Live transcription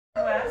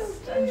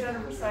West. I'm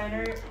Jennifer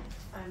Seiner.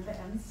 I'm the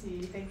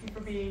MC. Thank you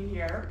for being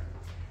here.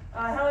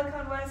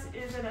 Helicon West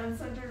is an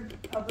uncensored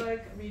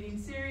public reading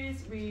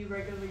series. We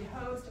regularly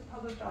host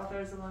published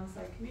authors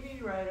alongside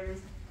community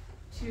writers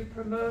to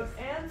promote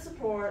and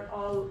support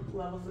all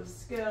levels of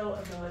skill,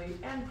 ability,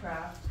 and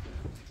craft.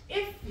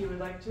 If you would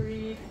like to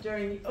read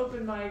during the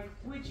open mic,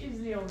 which is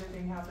the only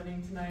thing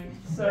happening tonight,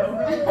 so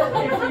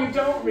if you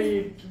don't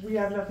read, we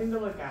have nothing to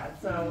look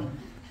at. So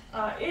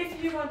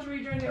if you want to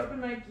read during the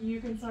open mic, you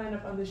can sign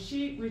up on the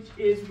sheet, which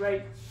is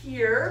right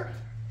here.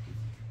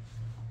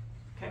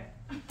 Okay.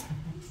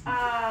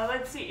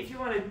 Let's see, if you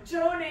want to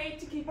donate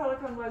to keep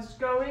Helicon West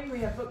going, we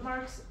have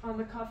bookmarks on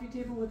the coffee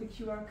table with a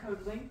QR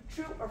code link.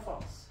 True or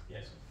false?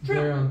 Yes. True.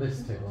 They're on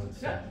this table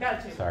instead. No,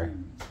 that table. Sorry.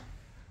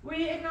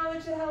 We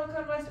acknowledge that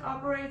Helicon West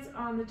operates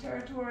on the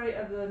territory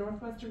of the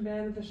Northwestern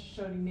Band of the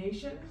Shoshone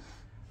Nation.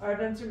 Our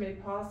events are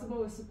made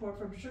possible with support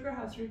from Sugar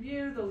House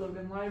Review, the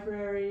Logan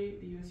Library,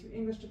 the USU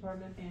English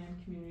Department,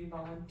 and community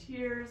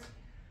volunteers.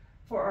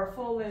 For our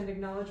full land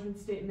acknowledgement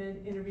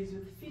statement, interviews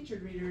with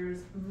featured readers,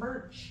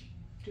 merch.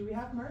 Do we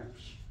have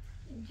merch?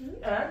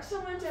 Mm-hmm.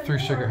 Excellent. And through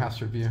more. Sugar House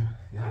Review.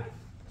 Yeah. Right.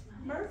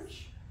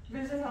 Merch.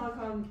 Visit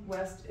Helicon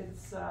West.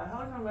 It's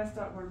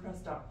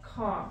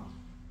heliconwest.wordpress.com.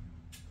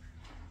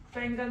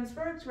 Fang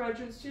Gunsberg's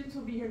graduate students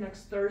will be here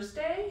next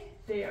Thursday.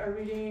 They are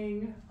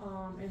reading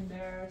in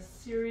their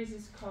series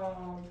is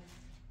called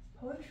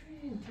Poetry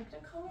and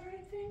Technicolor,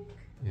 I think.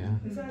 Yeah.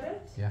 Is that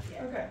it? Yeah.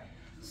 Okay.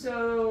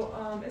 So,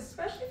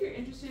 especially if you're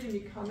interested in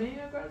becoming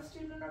a grad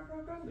student in our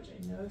program, which I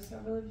know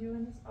several of you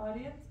in this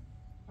audience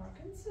are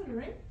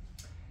considering,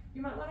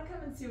 you might want to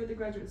come and see what the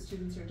graduate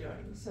students are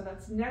doing. So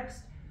that's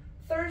next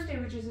Thursday,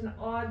 which is an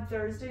odd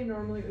Thursday.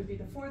 Normally it would be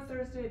the fourth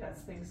Thursday.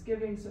 That's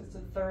Thanksgiving, so it's the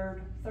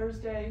third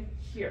Thursday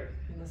here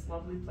in this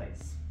lovely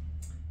place.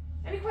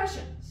 Any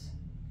questions?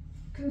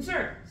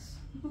 Concerns?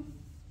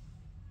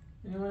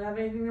 Anyone have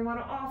anything they want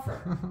to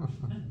offer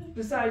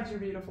besides your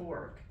beautiful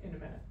work in a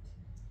minute?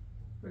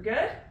 We're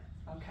good?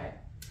 Okay.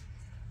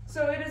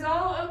 So it is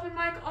all open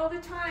mic all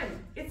the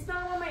time. It's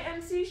not on my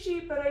MC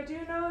sheet, but I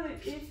do know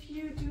that if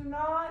you do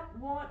not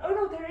want, oh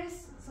no, there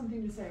is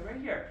something to say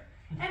right here.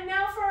 And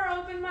now for our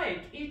open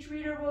mic. Each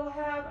reader will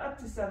have up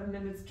to 7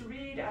 minutes to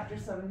read. After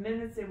 7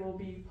 minutes, they will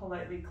be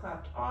politely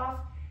clapped off.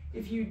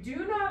 If you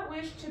do not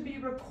wish to be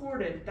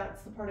recorded,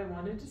 that's the part I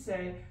wanted to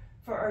say,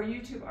 for our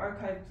YouTube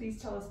archive, please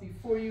tell us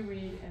before you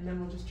read, and then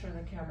we'll just turn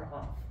the camera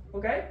off,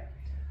 okay?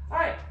 All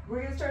right,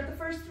 we're gonna start the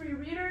first 3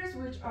 readers,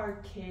 which are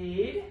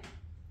Cade,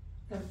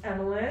 then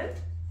Emmeline,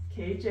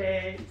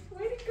 KJ. Way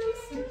to go,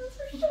 students,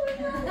 for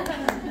showing up.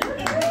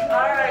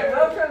 All right,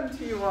 welcome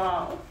to you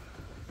all.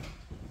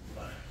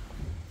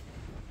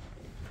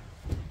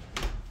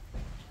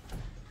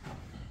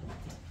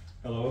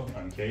 Hello,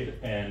 I'm Cade,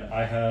 and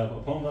I have a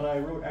poem that I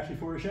wrote actually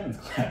for Shannon's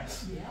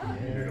class. Yeah.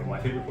 Here you go, my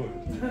favorite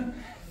poem.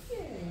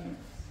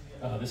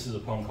 This is a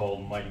poem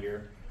called My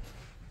Dear.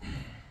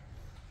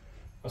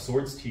 A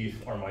sword's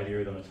teeth are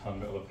mightier than the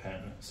tongue of a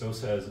pen, so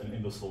says an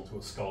imbecile to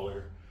a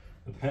scholar.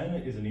 The pen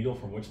is a needle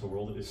from which the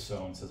world is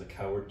sown, says a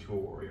coward to a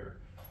warrior.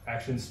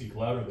 Actions speak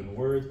louder than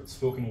words, but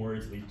spoken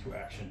words lead to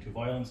action, to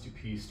violence, to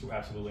peace, to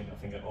absolutely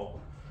nothing at all.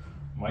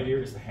 My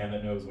dear is the hand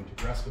that knows when to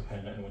grasp a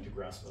pen and when to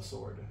grasp a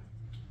sword.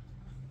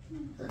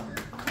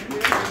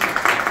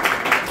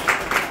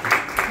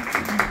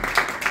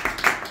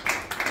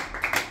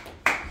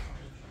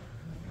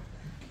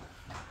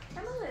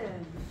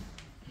 Emmeline,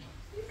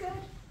 you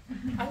good?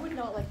 I would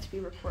not like to be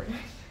recorded.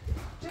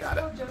 Got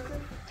it.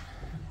 Joseph.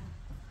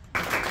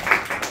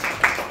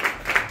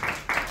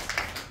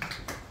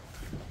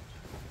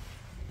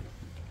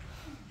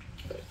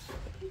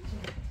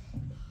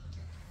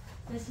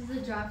 This is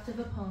a draft of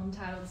a poem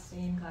titled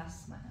Stained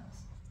Glass Smiles.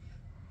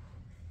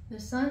 The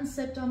sun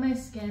sipped on my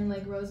skin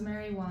like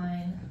rosemary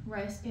wine,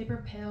 rice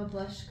paper pale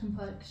blush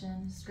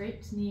complexion,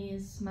 scraped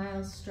knees,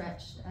 smiles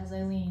stretched as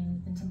I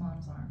leaned into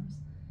Mom's arms.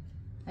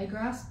 I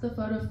grasped the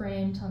photo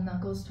frame till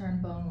knuckles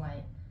turned bone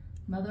white.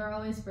 Mother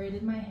always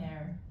braided my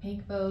hair,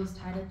 pink bows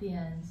tied at the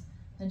ends,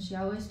 and she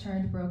always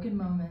turned broken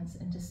moments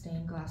into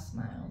stained glass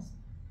smiles.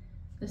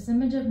 This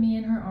image of me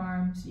in her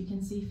arms, you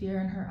can see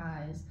fear in her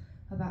eyes,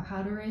 about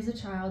how to raise a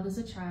child as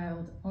a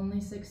child, only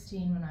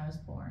 16 when I was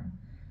born.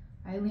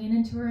 I lean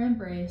into her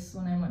embrace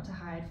when I want to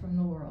hide from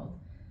the world,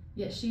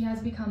 yet she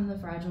has become the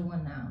fragile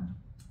one now,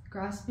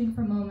 grasping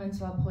for moments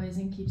while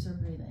poison keeps her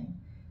breathing.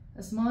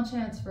 A small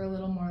chance for a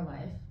little more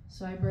life,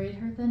 so I braid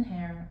her thin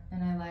hair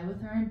and I lie with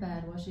her in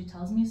bed while she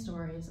tells me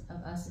stories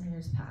of us in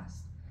years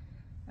past.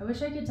 I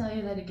wish I could tell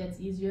you that it gets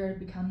easier to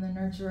become the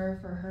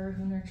nurturer for her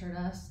who nurtured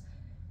us.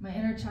 My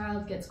inner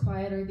child gets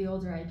quieter the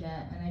older I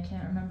get, and I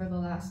can't remember the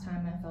last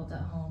time I felt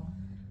at home.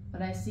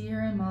 But I see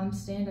her and Mom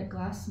stand at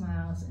glass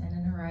smiles and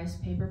in her eyes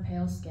paper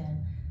pale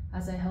skin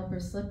as I help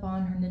her slip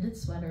on her knitted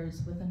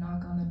sweaters with a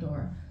knock on the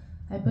door.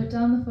 I put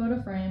down the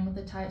photo frame with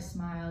a tight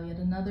smile, yet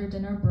another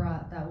dinner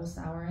brought that will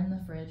sour in the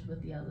fridge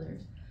with the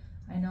others.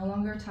 I no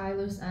longer tie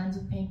loose ends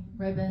with pink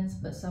ribbons,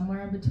 but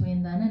somewhere in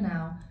between then and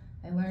now,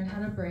 I learned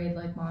how to braid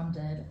like Mom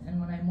did, and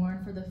when I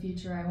mourn for the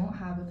future I won't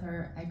have with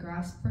her, I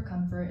grasp for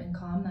comfort in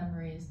calm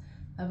memory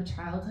of a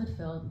childhood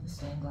filled with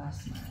stained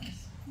glass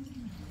smiles.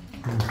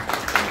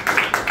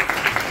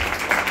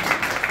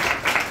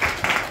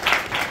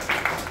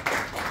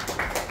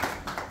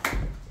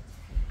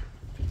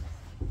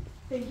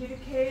 Thank you to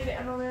Cade,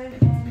 Emmeline,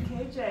 and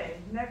KJ.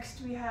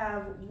 Next we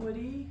have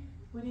Woody.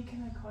 Woody,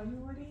 can I call you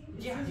Woody?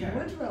 It says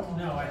Woodrow.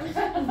 No,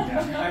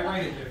 I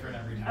write it different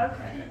every time.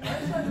 Okay, I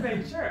just wanted to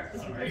make sure.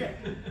 Sorry. Okay.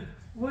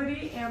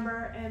 Woody,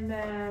 Amber, and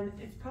then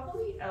it's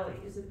probably Ellie.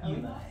 Is it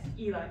Ellie?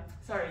 Eli.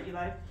 Sorry,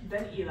 Eli.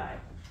 Then Eli.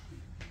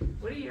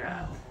 Woody, you're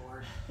up. Oh,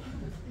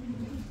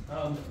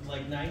 Lord.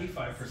 Like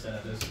 95%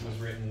 of this was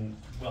written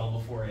well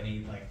before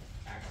any like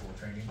actual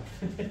training,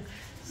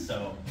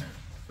 so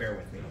bear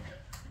with me.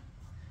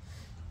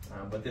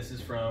 But this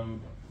is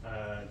from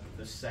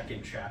the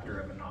second chapter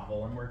of a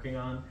novel I'm working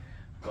on,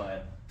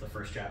 but the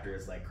first chapter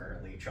is like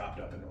currently chopped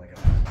up into like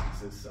 1,000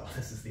 pieces, so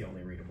this is the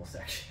only readable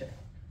section.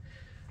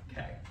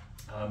 Okay.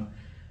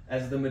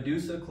 As the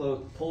Medusa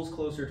pulls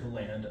closer to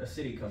land, a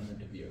city comes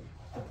into view.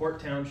 The port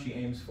town she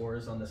aims for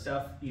is on the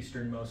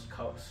southeasternmost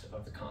coast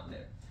of the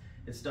continent.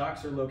 Its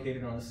docks are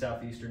located on the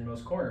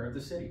southeasternmost corner of the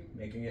city,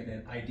 making it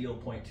an ideal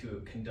point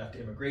to conduct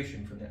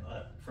immigration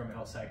from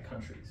outside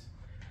countries.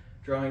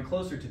 Drawing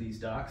closer to these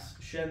docks,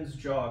 Shen's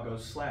jaw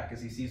goes slack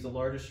as he sees the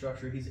largest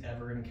structure he's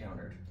ever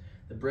encountered.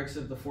 The bricks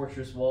of the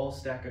fortress walls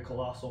stack a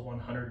colossal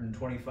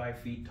 125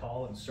 feet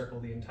tall and circle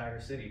the entire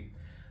city.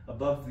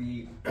 Above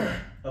the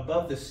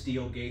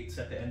steel gates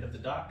at the end of the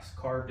docks,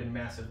 carved in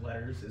massive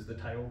letters, is the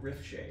title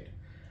Rift Shade.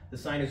 The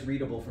sign is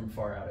readable from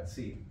far out at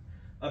sea.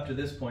 Up to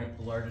this point,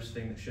 the largest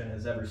thing that Shen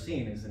has ever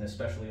seen is an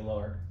especially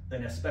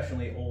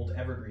old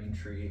evergreen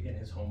tree in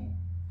his home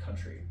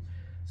country.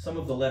 Some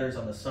of the letters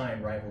on the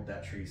sign rivaled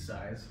that tree's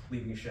size,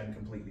 leaving Shen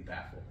completely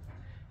baffled.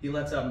 He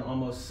lets out an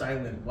almost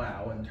silent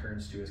wow and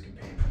turns to his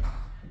companion.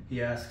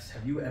 He asks,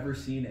 "Have you ever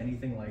seen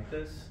anything like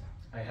this?"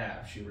 "I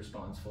have," she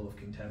responds, full of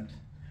contempt.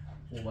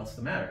 "Well, what's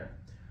the matter?"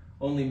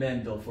 "Only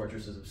men build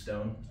fortresses of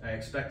stone. I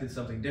expected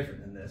something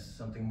different than this,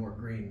 something more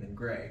green than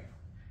gray.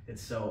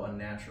 It's so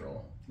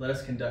unnatural. Let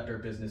us conduct our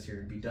business here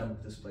and be done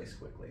with this place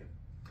quickly."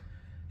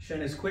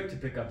 Shen is quick to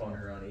pick up on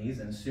her unease,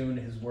 and soon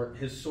his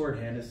sword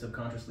hand is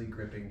subconsciously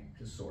gripping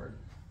his sword.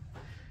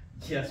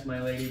 "Yes,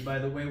 my lady, by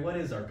the way, what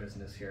is our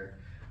business here?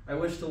 I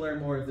wish to learn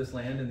more of this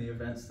land and the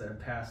events that have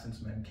passed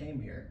since men came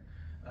here.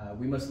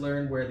 We must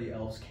learn where the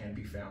elves can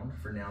be found.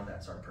 For now,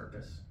 that's our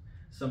purpose.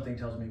 Something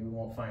tells me we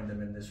won't find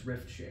them in this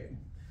rift shade.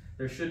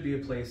 There should be a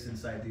place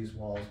inside these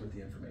walls with the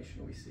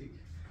information we seek."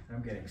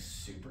 I'm getting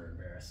super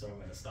embarrassed, so I'm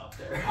going to stop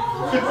there. I'm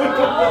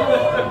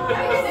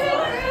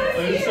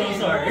so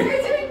sorry.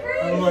 You're doing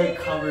great. I'm like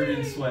covered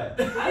in sweat.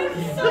 I'm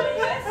so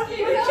messy.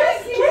 You're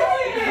just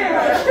killing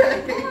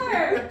it. You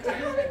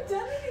haven't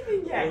done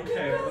anything yet.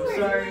 Okay, I'm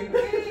sorry.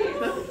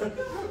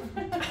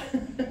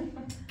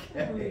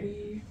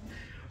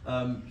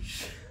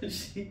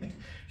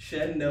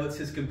 Shen notes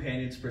his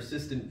companion's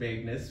persistent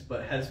vagueness,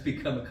 but has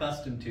become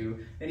accustomed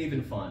to and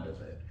even fond of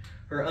it.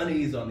 Her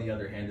unease, on the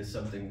other hand, is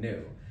something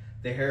new.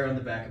 The hair on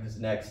the back of his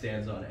neck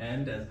stands on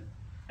end.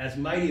 As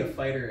mighty a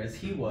fighter as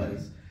he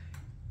was,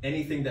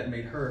 anything that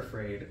made her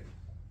afraid...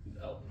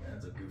 Oh,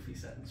 that's a goofy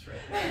sentence right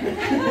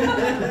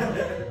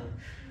there.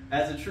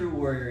 As a true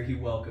warrior, he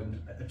welcomed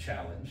a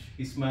challenge.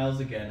 He smiles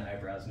again,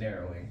 eyebrows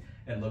narrowing,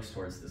 and looks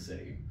towards the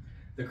city.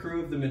 The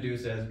crew of the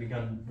Medusa has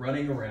begun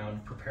running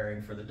around,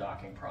 preparing for the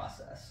docking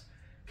process.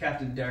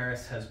 Captain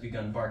Darius has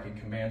begun barking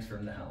commands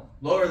from the helm.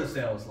 "Lower the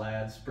sails,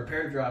 lads.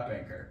 Prepare to drop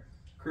anchor."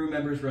 Crew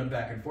members run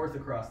back and forth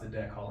across the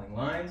deck, hauling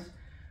lines.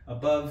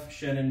 Above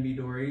Shen and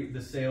Midori,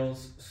 the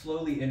sails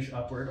slowly inch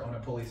upward on a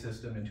pulley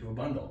system into a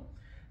bundle.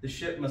 The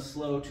ship must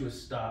slow to a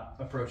stop,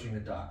 approaching the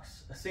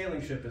docks. A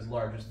sailing ship as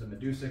large as the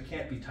Medusa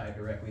can't be tied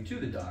directly to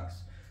the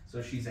docks,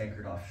 so she's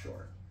anchored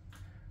offshore.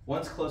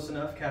 Once close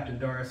enough, Captain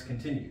Darius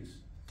continues.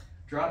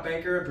 "Drop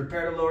anchor and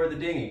prepare to lower the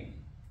dinghy."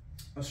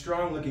 A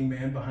strong-looking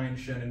man behind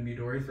Shen and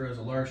Midori throws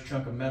a large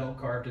chunk of metal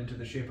carved into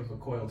the shape of a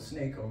coiled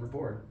snake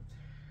overboard.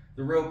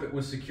 The rope it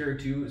was secured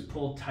to is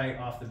pulled tight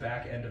off the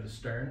back end of the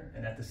stern,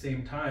 and at the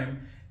same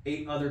time,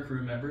 8 other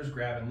crew members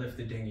grab and lift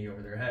the dinghy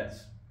over their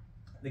heads.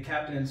 The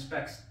captain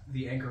inspects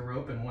the anchor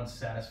rope and, once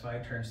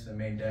satisfied, turns to the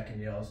main deck and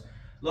yells,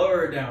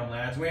 "Lower her down,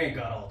 lads, we ain't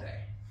got all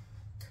day."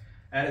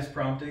 At his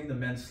prompting, the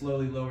men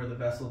slowly lower the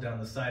vessel down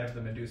the side of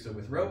the Medusa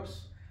with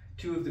ropes.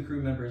 2 of the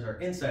crew members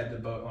are inside the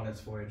boat on its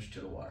voyage to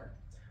the water.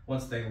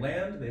 Once they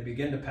land, they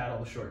begin to paddle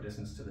the short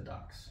distance to the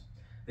docks.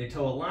 They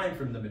tow a line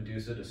from the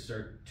Medusa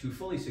to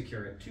fully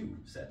secure it to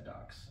said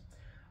docks.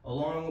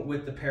 Along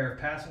with the pair of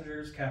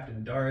passengers,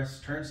 Captain Darius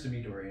turns to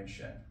Midori and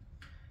Shen.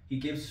 He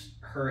gives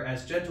her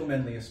as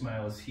gentlemanly a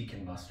smile as he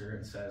can muster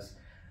and says,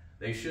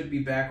 "They should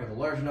be back with a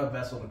large enough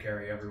vessel to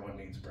carry everyone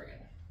needs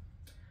bringing."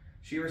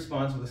 She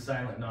responds with a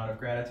silent nod of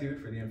gratitude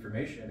for the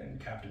information,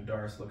 and Captain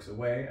Darius looks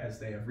away as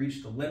they have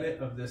reached the limit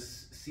of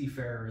this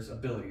seafarer's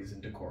abilities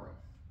and decorum.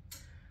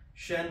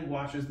 Shen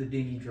watches the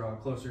dinghy draw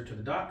closer to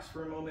the docks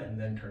for a moment and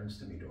then turns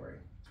to Midori.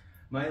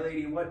 "My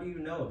lady, what do you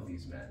know of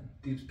these men?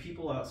 These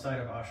people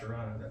outside of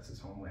Asherana," that's his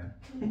homeland.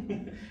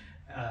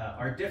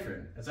 are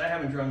different, as I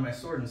haven't drawn my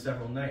sword in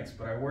several nights,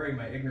 but I worry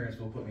my ignorance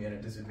will put me at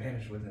a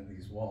disadvantage within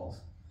these walls.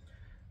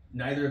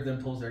 Neither of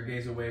them pulls their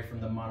gaze away from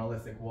the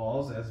monolithic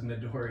walls as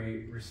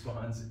Midori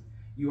responds,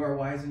 "You are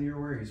wise in your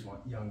worries,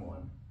 young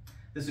one."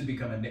 This would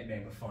become a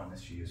nickname of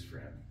fondness she used for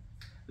him.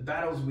 The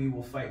battles we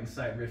will fight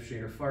inside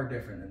Riftshade are far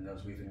different than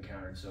those we've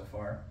encountered so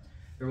far.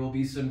 There will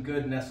be some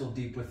good nestled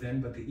deep within,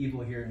 but the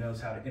evil here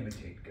knows how to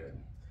imitate good.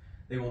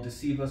 They will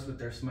deceive us with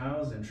their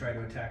smiles and try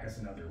to attack us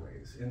in other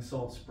ways.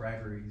 Insults,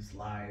 briberies,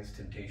 lies,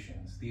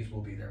 temptations, these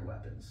will be their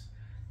weapons.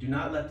 Do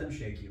not let them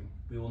shake you.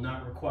 We will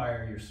not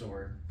require your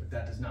sword, but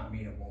that does not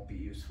mean it won't be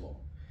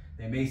useful.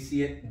 They may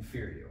see it and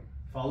fear you.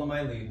 Follow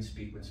my lead and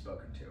speak when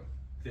spoken to.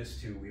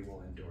 This too we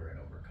will endure and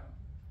overcome.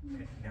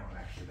 Okay, now I'm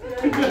actually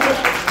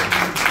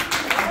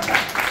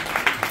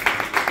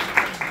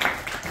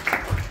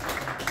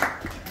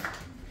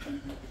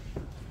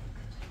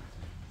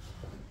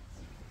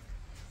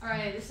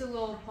Alright, this is a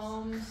little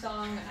poem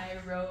song I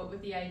wrote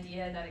with the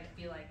idea that it could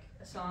be like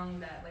a song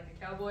that like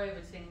a cowboy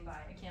would sing by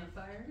a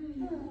campfire.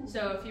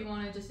 So if you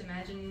want to just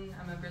imagine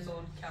I'm a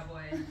grizzled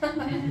cowboy,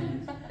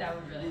 and that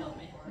would really help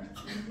me.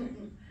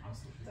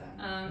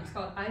 It's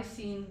called I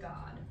Seen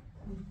God.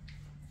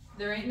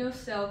 There ain't no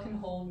cell can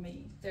hold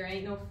me. There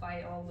ain't no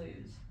fight I'll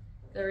lose.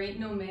 There ain't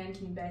no man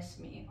can best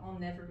me. I'll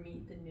never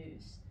meet the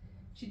news.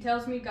 She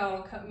tells me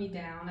God'll cut me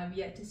down. I've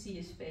yet to see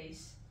his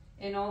face.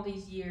 In all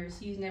these years,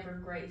 he's never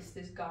graced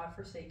this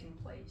God-forsaken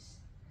place.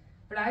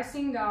 But I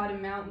seen God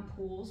in mountain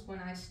pools when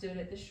I stood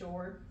at the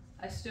shore.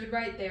 I stood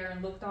right there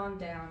and looked on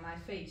down. I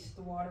faced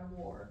the water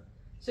war.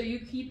 So you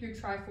keep your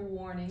trifle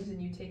warnings and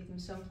you take them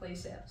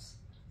someplace else.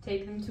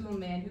 Take them to a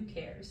man who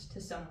cares, to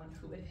someone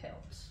who it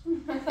helps.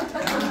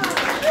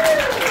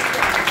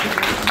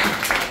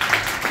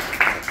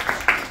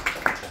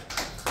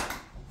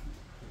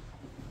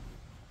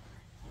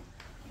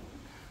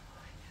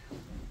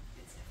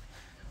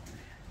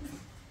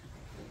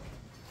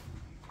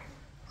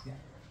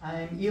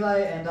 I'm Eli,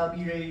 and I'll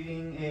be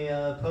reading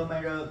a poem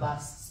I wrote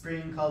last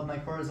spring called My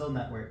Mycorrhizal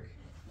Network.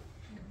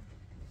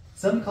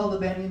 Some call the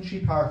banyan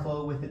tree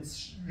powerful, with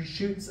its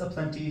shoots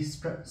aplenty,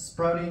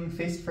 sprouting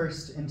face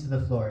first into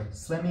the floor,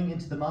 slamming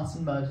into the moss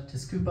and mud to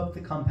scoop up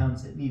the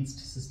compounds it needs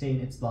to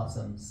sustain its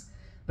blossoms.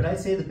 But I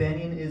say the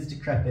banyan is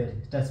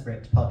decrepit,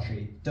 desperate,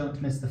 paltry.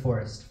 Don't miss the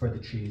forest for the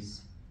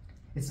trees.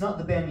 It's not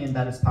the banyan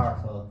that is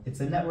powerful. It's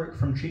a network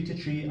from tree to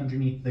tree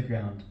underneath the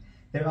ground.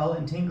 They're all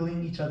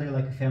entangling each other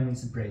like a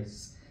family's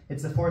embrace.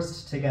 It's the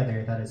forced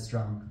together that is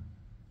strong.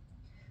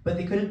 But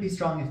they couldn't be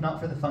strong if not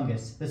for the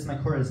fungus, this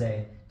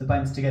mycorrhizae, that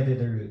binds together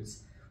their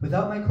roots.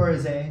 Without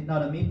mycorrhizae,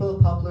 not a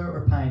maple, poplar,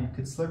 or pine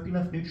could slurp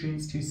enough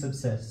nutrients to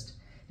subsist.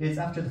 It is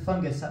after the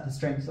fungus that the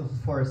strength of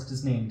the forest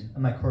is named a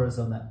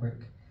mycorrhizal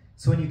network.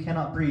 So when you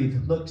cannot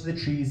breathe, look to the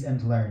trees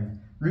and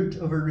learn. Root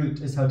over root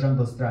is how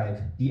jungles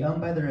thrive. The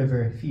elm by the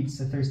river feeds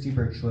the thirsty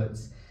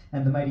birchwoods,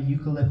 and the mighty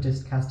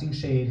eucalyptus casting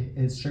shade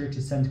is sure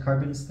to send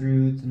carbons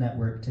through the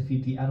network to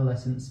feed the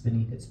adolescents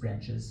beneath its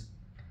branches.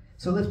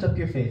 So lift up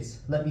your face,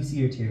 let me see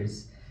your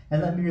tears,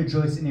 and let me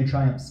rejoice in your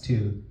triumphs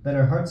too. Let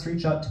our hearts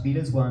reach out to beat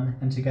as one,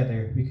 and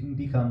together we can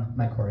become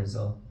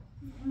mycorrhizal.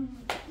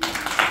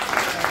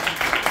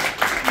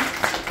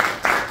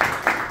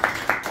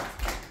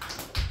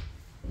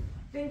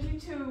 Thank you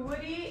to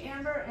Woody,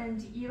 Amber,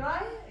 and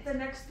Eli. The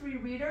next three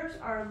readers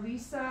are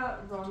Lisa,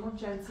 Ronald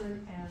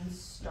Jensen, and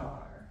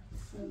Star.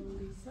 So,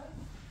 Lisa.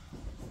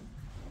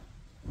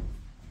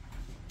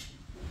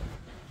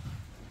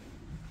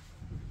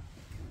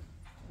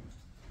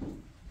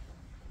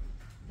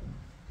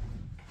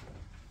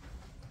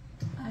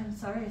 I'm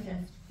sorry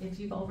if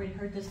you've already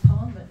heard this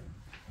poem, but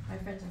my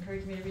friends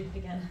encouraged me to read it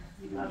again.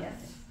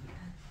 Yes.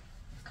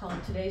 It's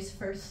called Today's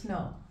First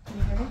Snow. Can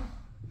you hear me?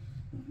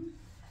 Mm-hmm.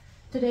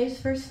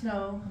 Today's first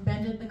snow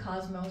bended the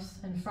cosmos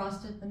and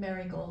frosted the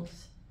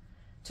marigolds,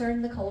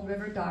 turned the cold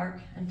river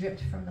dark and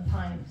dripped from the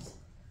pines,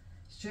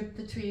 stripped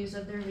the trees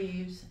of their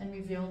leaves and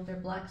revealed their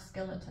black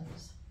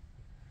skeletons.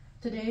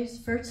 Today's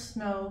first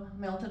snow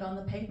melted on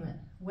the pavement,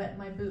 wet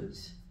my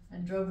boots,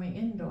 and drove me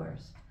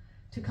indoors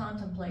to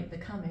contemplate the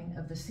coming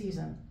of the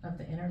season of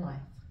the inner life.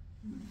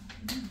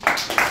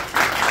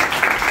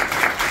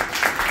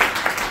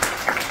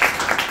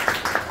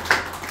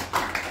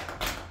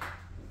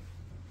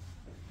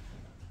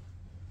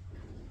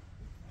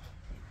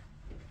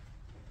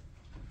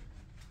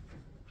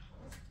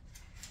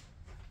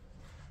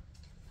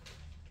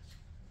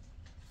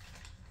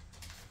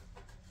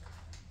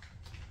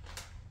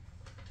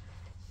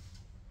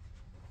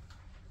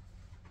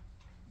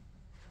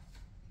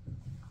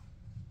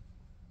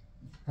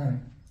 Hi.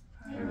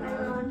 Hey,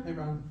 Ron. Hey,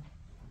 Ron.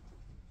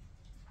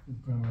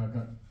 I've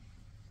got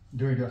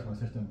Dewey Decimal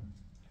System.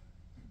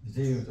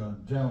 Zeros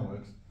on German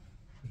works,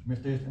 which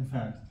mistakes in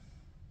fact.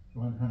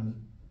 One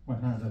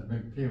hand has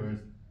big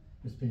keywords,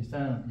 which P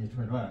sound, each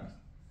word wax.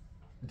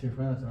 The two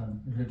words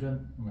on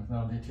religion and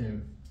mythology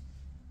too.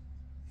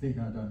 Three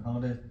words on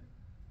holidays,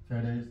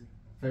 fairies,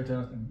 fairy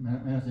tales,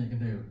 and anything you can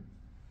do.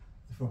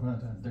 The four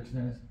words on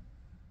dictionaries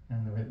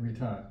and the way we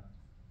talk.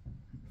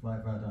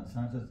 5 words on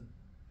sciences,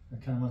 the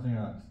camels and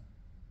rocks.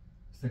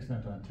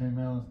 600 on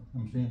chainmails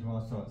and machines of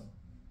all sorts.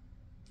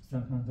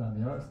 700 on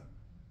the arts,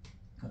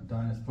 and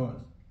down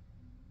sports.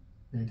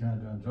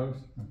 800 on drugs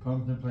and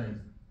poems and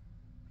plays.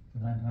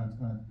 The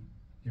 900 on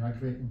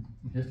geography and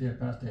history of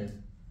past days.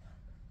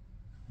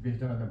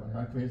 These are the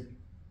biographies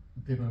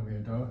of people we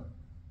adore.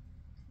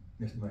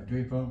 This is my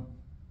dream poem.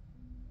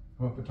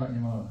 Hope to talk you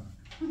more.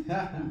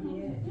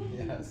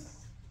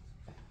 Yes.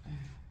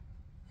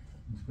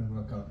 It's going to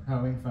work out.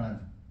 Halloween fun.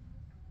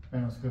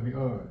 When it's going to be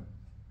over?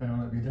 When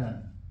will it be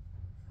done?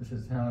 This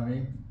is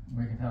Halloween, and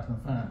we can have some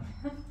fun.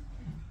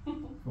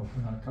 We'll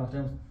put on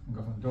costumes and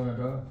go from door to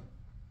door,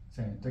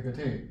 saying trick or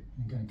treat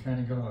and getting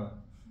candy galore.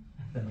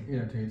 Then we eat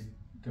our treats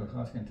to a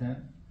heart's content,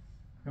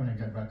 and when we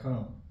get back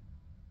home.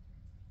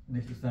 At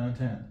least it's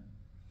 7:10.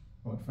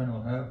 What fun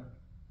we'll have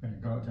when we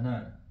go out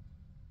tonight.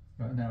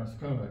 Right now it's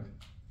schoolwork.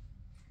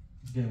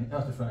 It's getting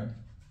justified.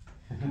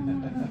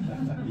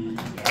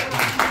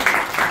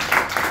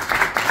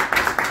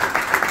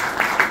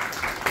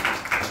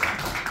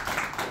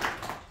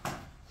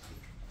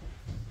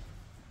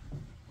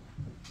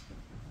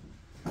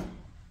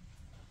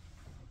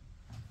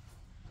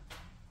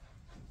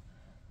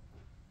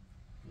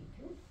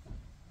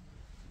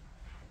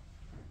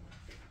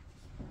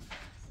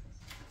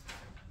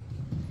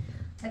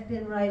 I've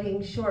been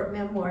writing short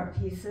memoir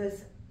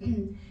pieces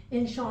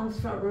in Sean's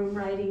front room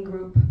writing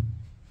group.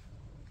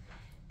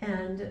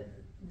 And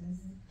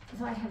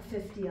so I have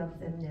 50 of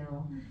them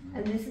now.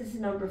 And this is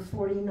number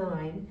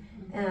 49.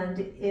 And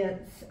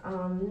it's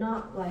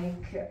not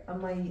like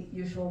my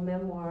usual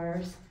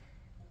memoirs.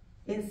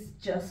 It's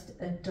just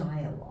a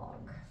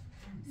dialogue.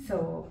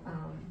 So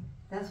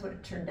that's what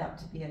it turned out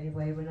to be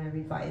anyway when I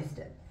revised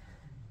it.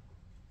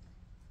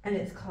 And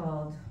it's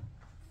called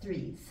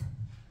Threes.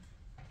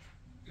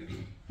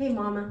 Hey,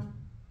 Mama.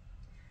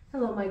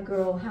 Hello, my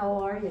girl. How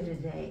are you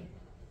today?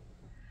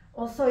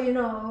 Well, so, you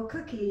know,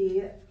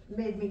 Cookie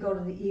made me go to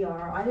the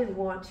ER. I didn't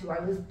want to. I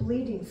was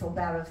bleeding so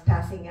bad I was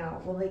passing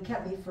out. Well, they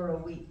kept me for a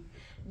week.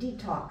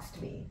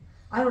 Detoxed me.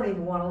 I don't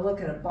even want to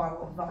look at a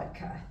bottle of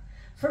vodka.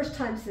 First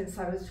time since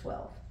I was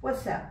 12.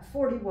 What's that?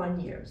 41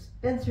 years.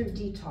 Been through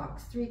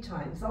detox 3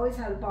 times. Always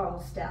had a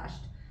bottle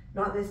stashed.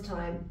 Not this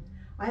time.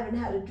 I haven't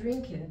had a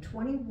drink in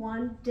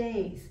 21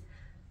 days.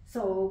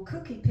 So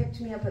Cookie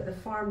picked me up at the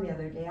farm the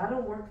other day. I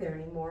don't work there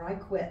anymore. I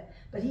quit.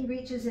 But he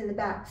reaches in the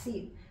back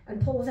seat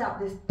and pulls out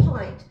this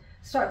pint,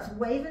 starts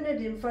waving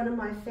it in front of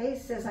my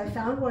face, says, I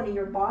found one of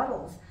your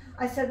bottles.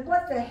 I said,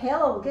 what the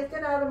hell? Get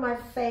that out of my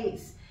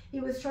face. He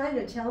was trying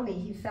to tell me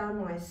he found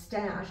my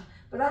stash,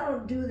 but I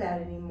don't do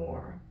that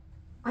anymore.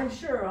 I'm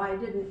sure I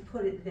didn't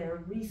put it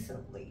there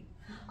recently.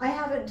 I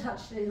haven't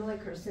touched any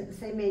liquor since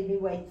they made me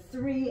wait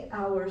 3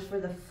 hours for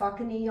the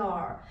fucking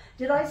ER.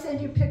 Did I send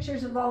you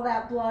pictures of all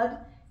that blood?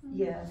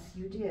 Yes,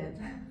 you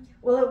did.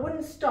 Well, it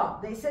wouldn't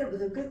stop. They said it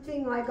was a good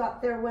thing I got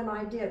there when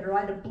I did, or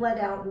I'd have bled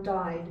out and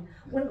died.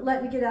 Wouldn't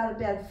let me get out of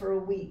bed for a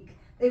week.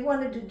 They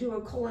wanted to do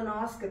a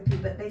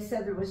colonoscopy, but they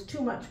said there was too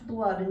much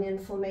blood and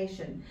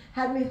inflammation.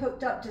 Had me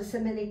hooked up to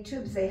so many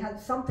tubes, they had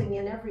something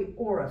in every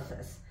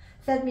orifice.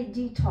 Fed me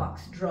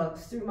detox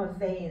drugs through my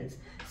veins.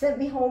 Sent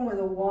me home with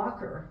a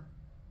walker.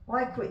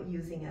 Well, I quit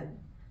using it.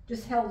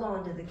 Just held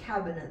on to the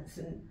cabinets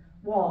and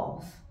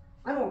walls.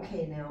 I'm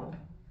okay now.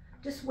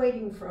 Just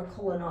waiting for a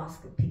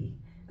colonoscopy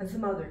and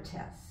some other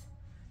tests.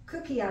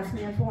 Cookie asked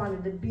me if I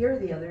wanted a beer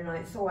the other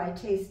night, so I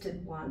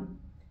tasted one.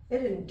 It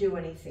didn't do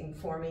anything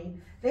for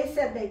me. They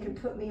said they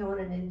could put me on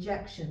an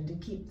injection to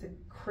keep the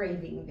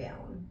craving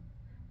down.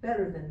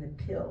 Better than the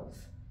pills.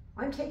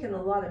 I'm taking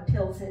a lot of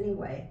pills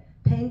anyway.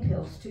 Pain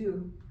pills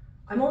too.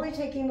 I'm only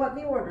taking what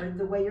they ordered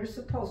the way you're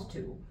supposed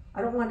to.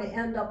 I don't want to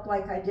end up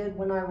like I did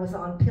when I was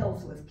on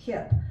pills with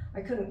Kip.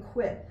 I couldn't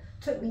quit.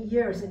 Took me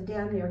years and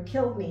damn near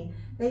killed me.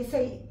 They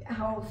say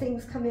how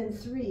things come in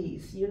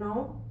threes, you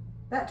know?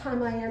 That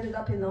time I ended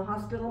up in the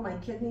hospital, my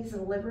kidneys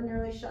and liver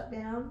nearly shut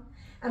down.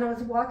 And I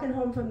was walking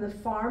home from the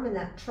farm and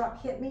that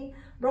truck hit me,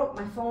 broke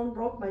my phone,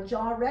 broke my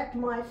jaw, wrecked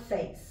my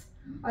face.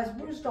 I was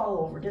bruised all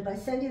over. Did I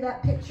send you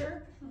that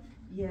picture?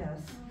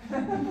 Yes.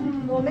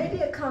 Well, maybe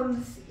it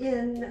comes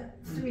in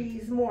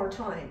threes more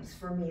times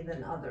for me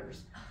than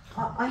others.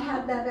 I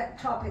had that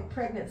ectopic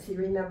pregnancy,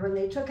 remember, and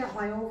they took out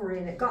my ovary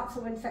and it got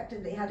so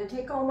infected they had to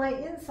take all my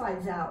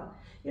insides out.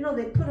 You know,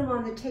 they put them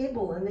on the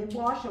table and they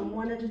wash them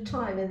one at a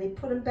time and they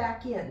put them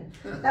back in.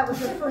 That was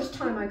the first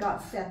time I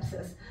got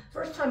sepsis.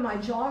 First time my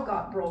jaw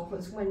got broke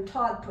was when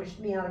Todd pushed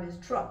me out of his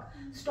truck,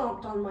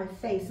 stomped on my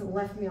face and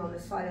left me on the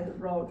side of the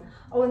road.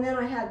 Oh, and then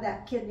I had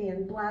that kidney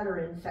and bladder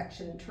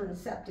infection and turned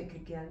septic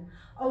again.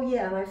 Oh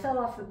yeah, and I fell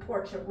off the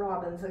porch at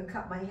Robbins and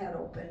cut my head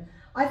open.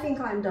 I think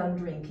I'm done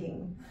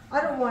drinking.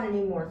 I don't want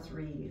any more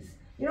threes.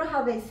 You know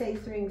how they say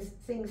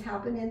things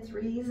happen in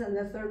threes and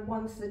the third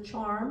one's the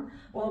charm?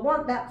 Well, I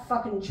want that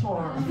fucking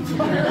charm.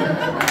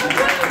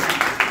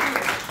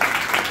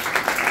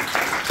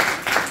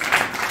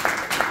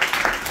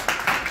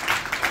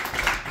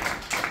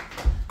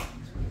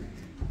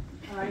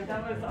 All right,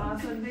 that was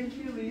awesome. Thank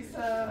you,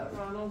 Lisa,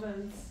 Ronald,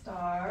 and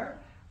Star.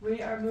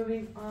 We are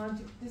moving on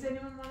to, does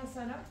anyone want to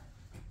sign up?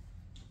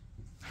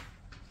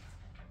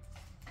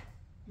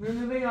 We're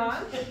moving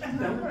on.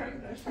 Don't worry,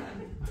 there's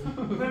fun.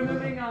 We're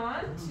moving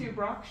on to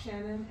Brock,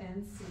 Shannon,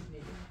 and Sydney.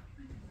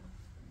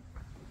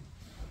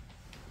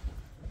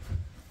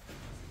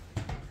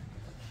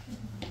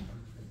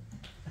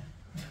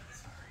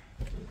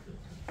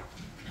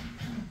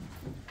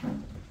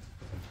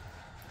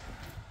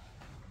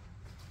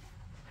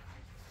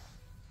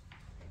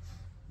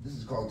 This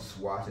is called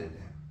Swatted.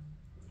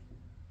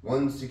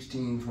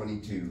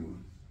 1/16/22,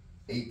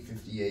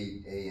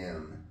 8:58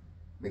 a.m.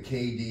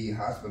 McKay D.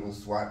 Hospital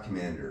SWAT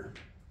Commander.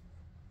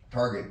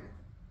 Target: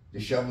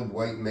 disheveled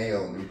white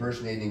male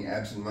impersonating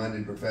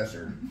absent-minded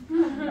professor.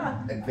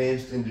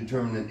 Advanced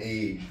indeterminate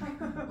age.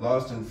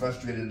 Lost and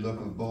frustrated look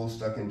of bull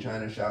stuck in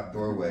china shop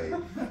doorway.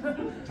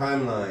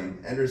 Timeline: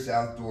 enter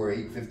south door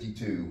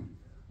 8:52.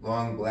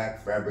 Long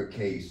black fabric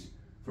case.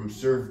 From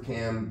serve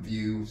cam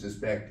view,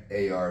 suspect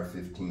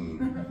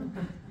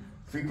AR-15.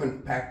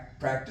 Frequent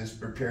practice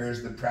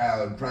prepares the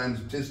proud, primes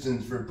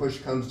pistons for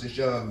push comes to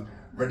shove,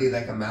 ready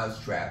like a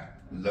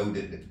mousetrap,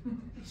 loaded.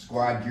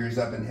 Squad gears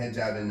up and heads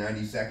out in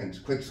 90 seconds,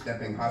 quick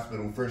stepping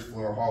hospital first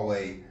floor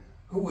hallway.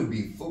 Who would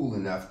be fool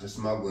enough to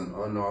smuggle an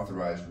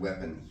unauthorized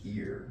weapon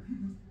here?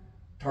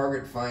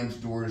 Target finds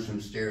doors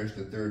from stairs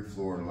to third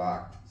floor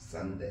locked,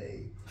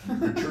 Sunday.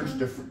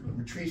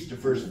 Retreats to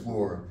first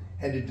floor,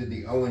 headed to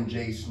the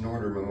O&J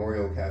Snorter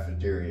Memorial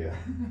Cafeteria.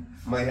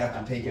 Might have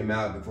to take him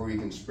out before he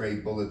can spray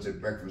bullets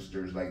at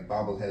breakfasters like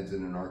bobbleheads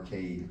in an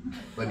arcade,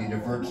 but he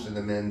diverts to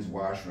the men's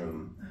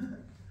washroom.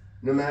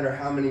 No matter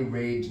how many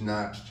raids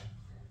notched,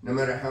 no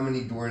matter how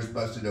many doors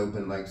busted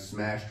open like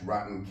smashed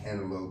rotten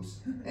cantaloupes,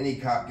 any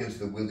cop gets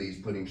the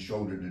willies putting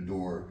shoulder to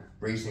door,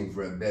 bracing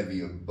for a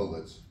bevy of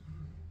bullets.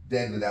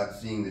 Dead without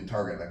seeing the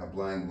target like a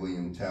blind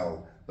William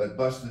Tell, but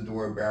bust the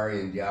door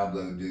Barry and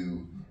Diablo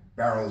do.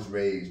 Barrels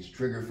raised,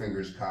 trigger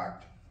fingers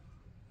cocked.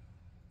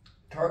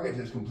 Target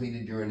has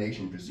completed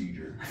urination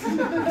procedure.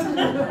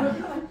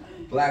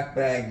 Black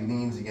bag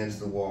leans against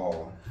the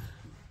wall.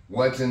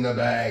 What's in the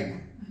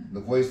bag? The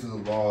voice of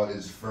the law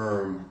is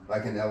firm,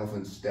 like an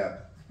elephant's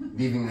step,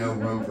 leaving no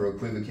room for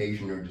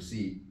equivocation or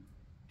deceit.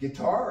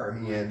 Guitar,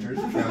 he answers,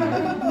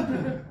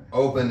 trembling.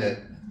 Open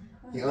it.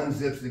 He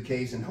unzips the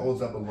case and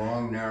holds up a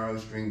long, narrow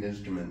stringed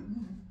instrument.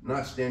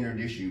 Not standard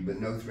issue, but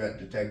no threat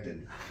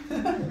detected.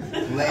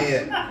 Play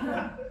it.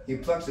 He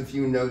plucks a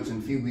few notes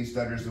and feebly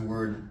stutters the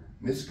word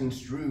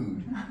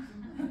misconstrued.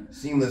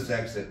 Seamless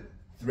exit.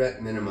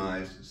 Threat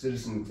minimized.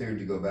 Citizen cleared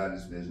to go about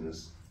his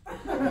business.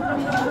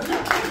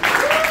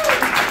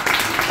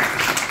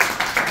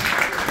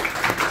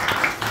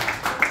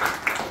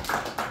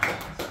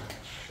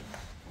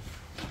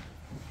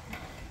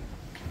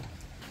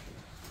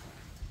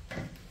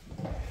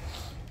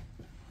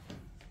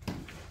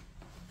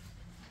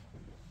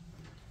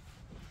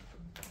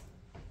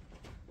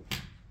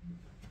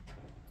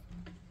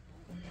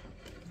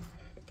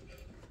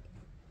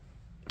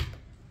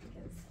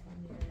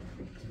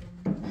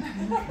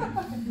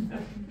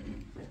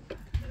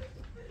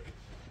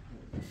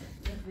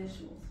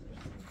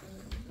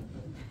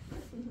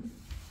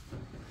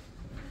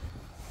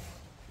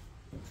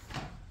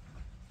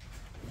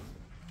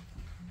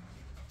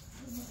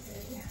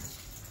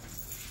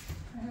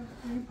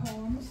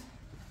 Poems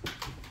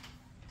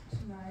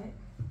tonight,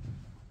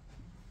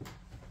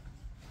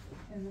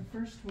 and the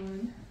first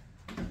one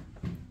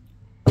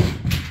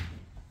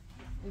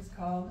is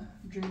called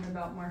Dream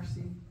About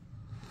Marcy.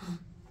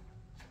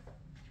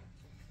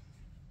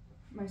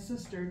 My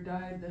sister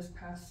died this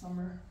past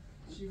summer.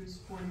 She was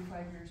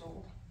 45 years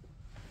old.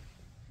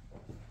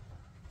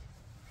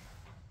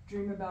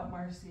 Dream about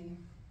Marcy.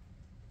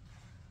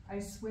 I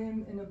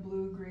swim in a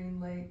blue-green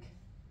lake.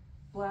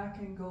 Black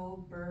and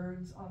gold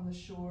birds on the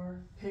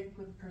shore, picked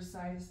with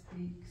precise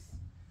beaks.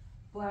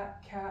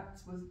 Black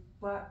cats with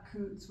black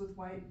coots with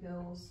white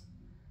bills.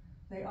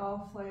 They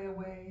all fly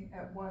away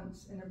at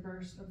once in a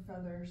burst of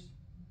feathers,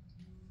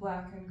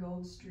 black and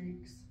gold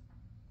streaks.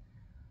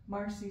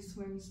 Marcy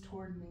swims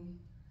toward me.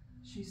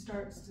 She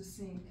starts to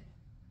sink.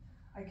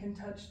 I can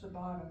touch the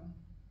bottom.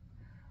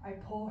 I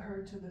pull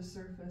her to the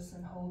surface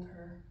and hold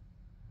her.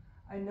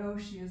 I know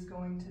she is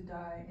going to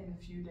die in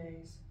a few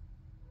days.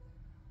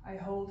 I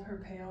hold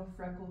her pale,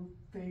 freckled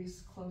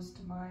face close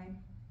to mine.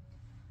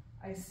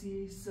 I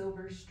see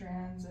silver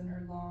strands in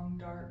her long,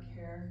 dark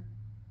hair.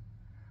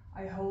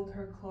 I hold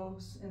her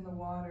close in the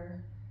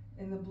water,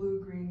 in the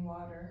blue-green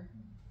water.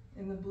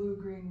 In the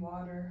blue-green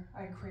water,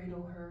 I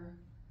cradle her,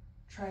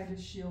 try to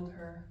shield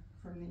her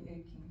from the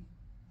aching.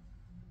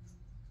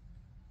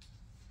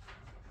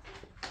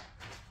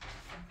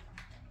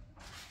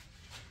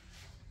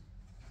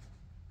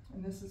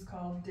 And this is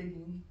called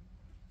Digging.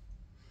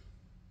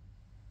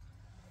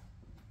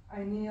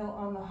 I kneel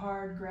on the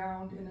hard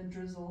ground in a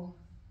drizzle.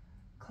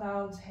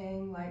 Clouds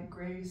hang like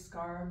gray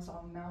scarves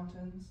on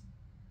mountains,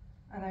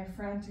 and I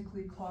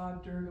frantically claw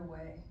dirt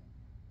away.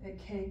 It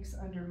cakes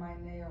under my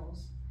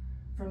nails,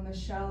 from the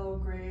shallow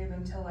grave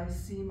until I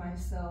see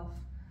myself,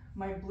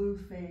 my blue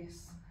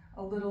face,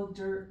 a little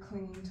dirt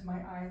clinging to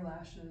my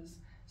eyelashes,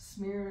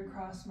 smeared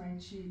across my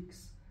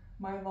cheeks,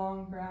 my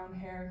long brown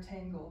hair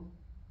tangled.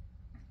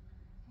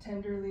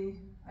 Tenderly,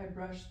 I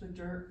brush the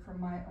dirt from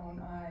my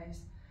own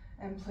eyes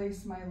and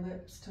place my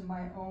lips to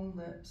my own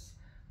lips,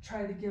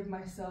 try to give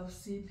myself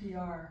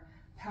CPR,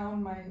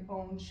 pound my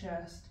own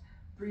chest,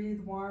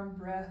 breathe warm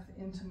breath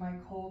into my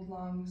cold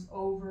lungs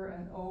over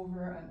and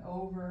over and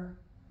over,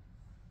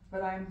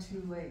 but I'm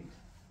too late.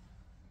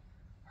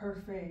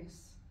 Her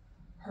face,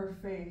 her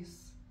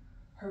face,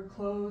 her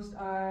closed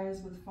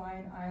eyes with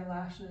fine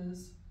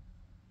eyelashes,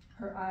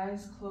 her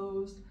eyes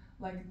closed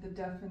like the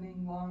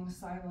deafening long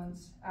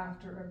silence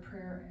after a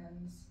prayer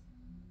ends.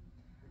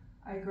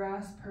 I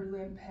grasp her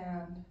limp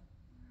hand.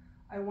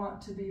 I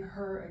want to be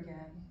her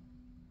again.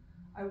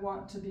 I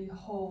want to be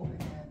whole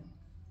again.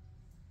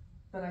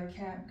 But I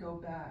can't go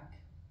back.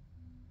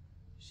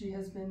 She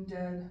has been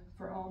dead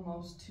for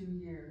almost 2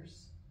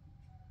 years.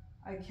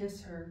 I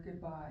kiss her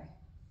goodbye.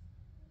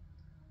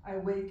 I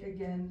wake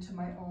again to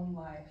my own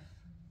life,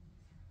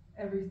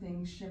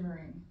 everything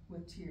shimmering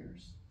with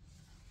tears.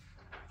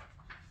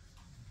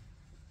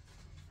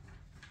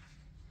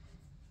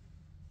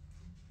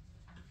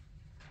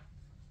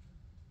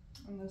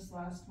 And this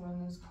last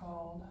one is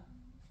called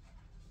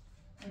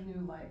A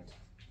New Light.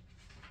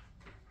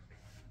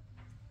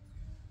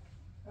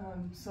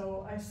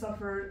 So I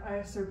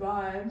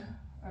survived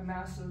a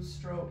massive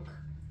stroke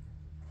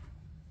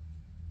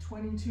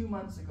 22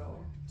 months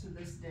ago to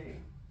this day.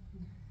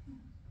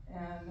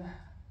 And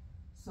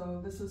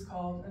so this is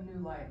called A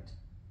New Light.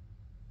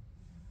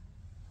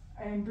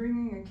 I am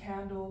bringing a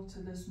candle to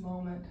this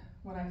moment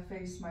when I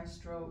face my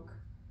stroke.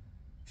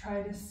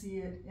 Try to see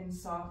it in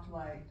soft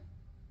light.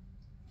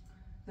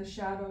 The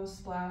shadows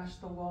splash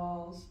the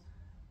walls,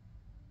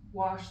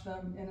 wash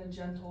them in a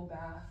gentle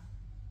bath.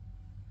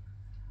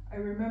 I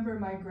remember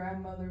my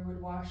grandmother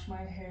would wash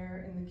my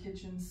hair in the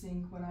kitchen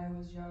sink when I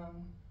was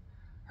young.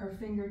 Her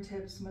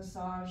fingertips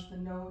massaged the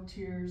no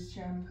tears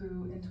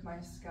shampoo into my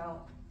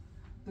scalp,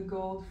 the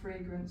gold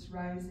fragrance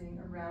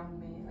rising around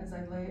me as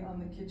I lay on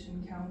the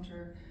kitchen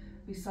counter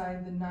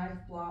beside the knife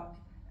block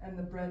and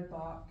the bread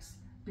box,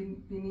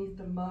 beneath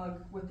the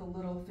mug with the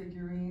little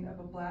figurine of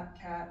a black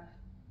cat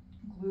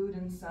glued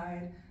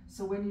inside,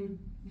 so when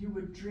you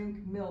would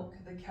drink milk,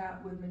 the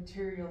cat would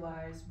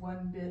materialize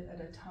one bit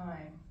at a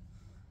time.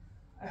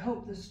 I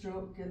hope the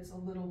stroke gets a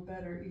little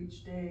better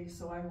each day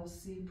so I will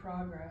see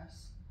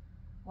progress,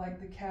 like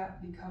the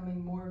cat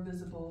becoming more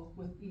visible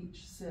with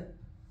each sip.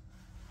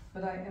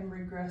 But I am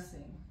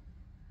regressing.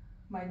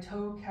 My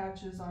toe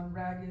catches on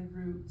ragged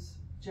roots,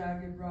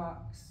 jagged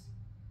rocks.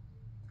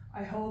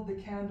 I hold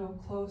the candle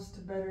close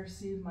to better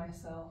see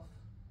myself.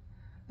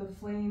 The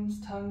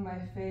flames tongue my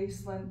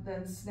face,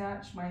 then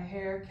snatch my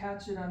hair,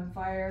 catch it on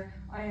fire.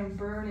 I am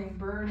burning,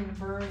 burning,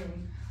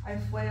 burning. I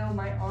flail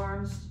my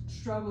arms,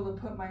 struggle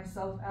to put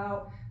myself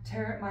out,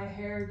 tear at my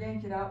hair,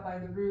 yank it out by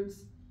the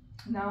roots.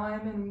 Now I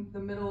am in the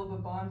middle of a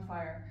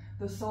bonfire.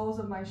 The soles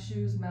of my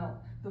shoes melt.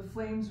 The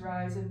flames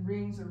rise in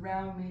rings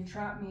around me,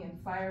 trap me in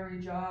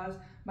fiery jaws.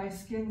 My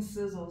skin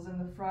sizzles in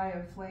the fry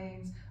of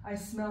flames. I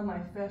smell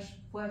my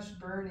flesh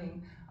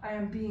burning. I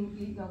am being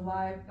eaten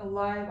alive.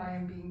 Alive I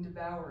am being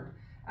devoured.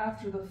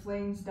 After the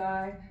flames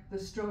die, the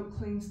stroke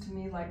clings to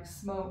me like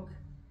smoke,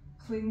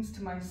 clings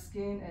to my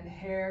skin and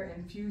hair,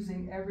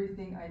 infusing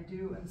everything I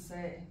do and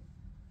say.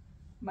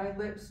 My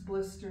lips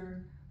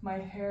blister, my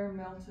hair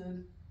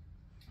melted,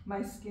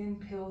 my skin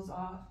peels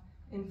off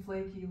in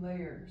flaky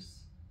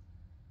layers.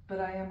 But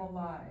I am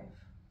alive.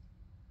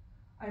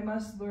 I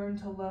must learn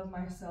to love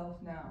myself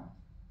now,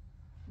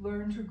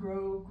 learn to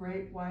grow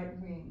great white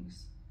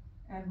wings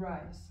and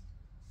rise.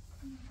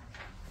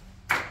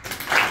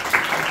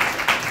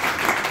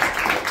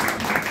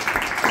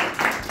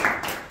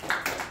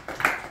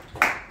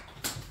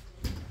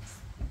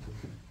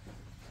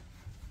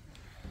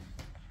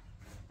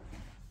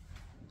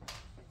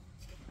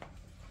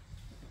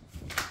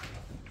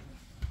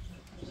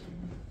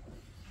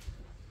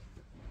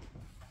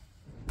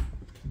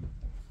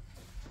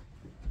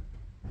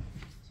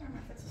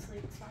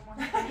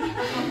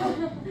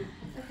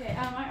 Okay,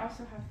 I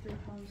also have 3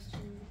 poems to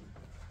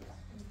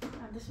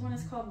read. This one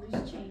is called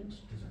Loose Change.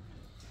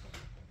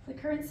 The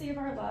currency of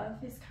our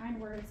love is kind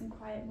words and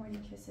quiet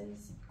morning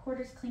kisses,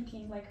 quarters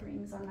clinking like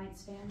rings on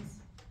nightstands.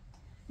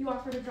 You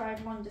offer to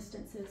drive long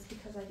distances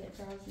because I get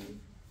drowsy,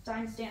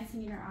 dimes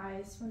dancing in your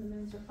eyes from the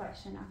moon's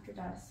reflection after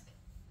dusk.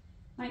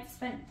 Nights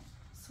spent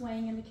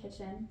swaying in the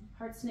kitchen,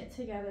 hearts knit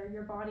together,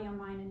 your body on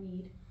mine in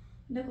need.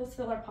 Nickels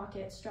fill our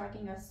pockets,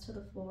 dragging us to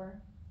the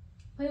floor.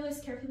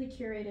 Playlist carefully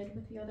curated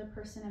with the other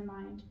person in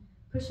mind,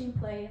 pushing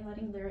play and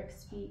letting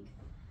lyrics speak.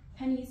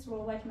 Pennies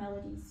roll like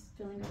melodies,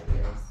 filling our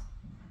ears.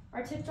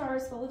 Our tip jar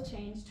is full of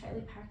change,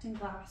 tightly packed in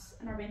glass,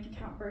 and our bank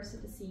account bursts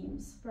at the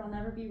seams, but I'll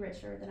never be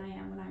richer than I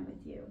am when I'm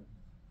with you.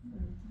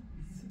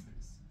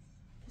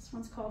 This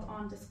one's called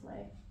On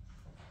Display.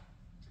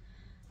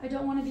 I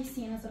don't want to be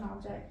seen as an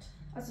object,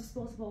 as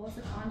disposable as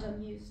a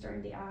condom used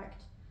during the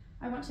act.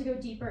 I want to go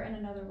deeper in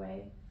another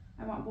way.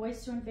 I want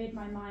boys to invade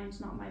my mind,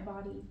 not my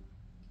body.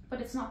 But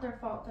it's not their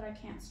fault that I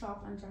can't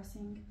stop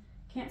undressing,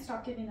 can't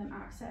stop giving them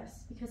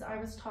access, because I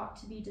was taught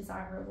to be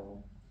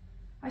desirable.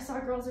 I saw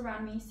girls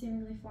around me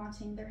seemingly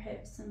flaunting their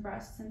hips and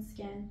breasts and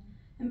skin,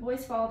 and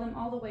boys followed them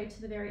all the way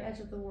to the very edge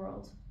of the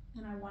world,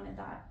 and I wanted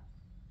that.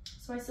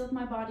 So I sealed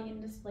my body in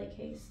a display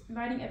case,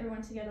 inviting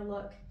everyone to get a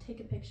look, take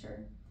a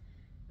picture.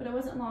 But it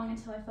wasn't long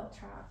until I felt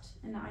trapped,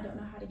 and now I don't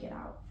know how to get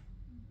out.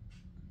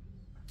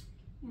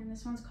 And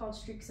this one's called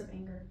Streaks of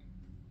Anger.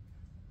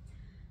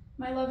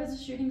 My love is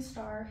a shooting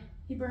star.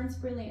 He burns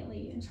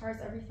brilliantly and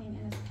chars everything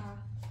in his path.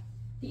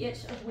 The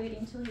itch of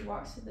waiting till he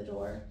walks through the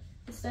door,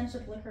 the stench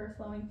of liquor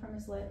flowing from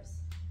his lips,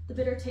 the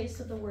bitter taste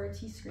of the words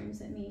he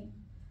screams at me.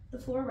 The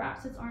floor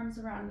wraps its arms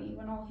around me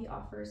when all he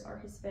offers are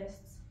his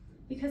fists,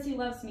 because he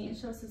loves me and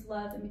shows his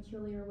love in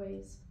peculiar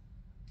ways.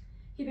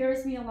 He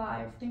buries me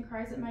alive, then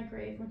cries at my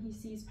grave when he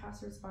sees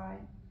passers-by.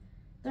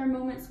 There are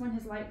moments when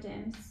his light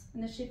dims,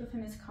 and the shape of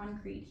him is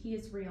concrete, he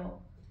is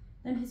real.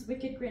 Then his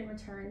wicked grin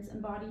returns,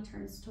 and body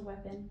turns to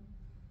weapon.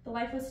 The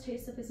lifeless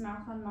taste of his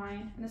mouth on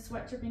mine, and the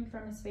sweat dripping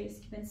from his face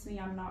convince me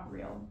I'm not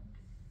real.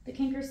 The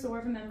canker sore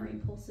of a memory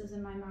pulses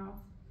in my mouth.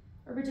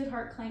 A rigid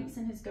heart clanks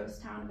in his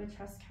ghost town of a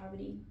chest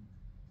cavity.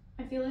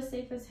 I feel as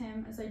safe as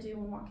him as I do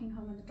when walking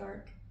home in the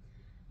dark.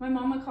 My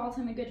mama called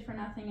him a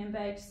good-for-nothing and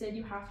begged, Sid,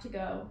 you have to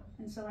go,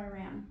 and so I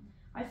ran.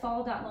 I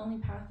followed that lonely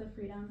path of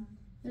freedom.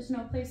 There's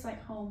no place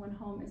like home when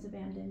home is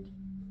abandoned.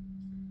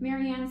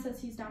 Marianne says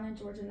he's down in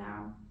Georgia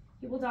now.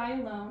 He will die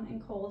alone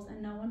and cold,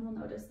 and no one will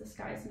notice the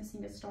sky's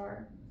missing a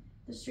star.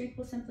 The street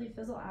will simply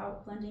fizzle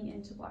out, blending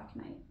into black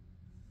night.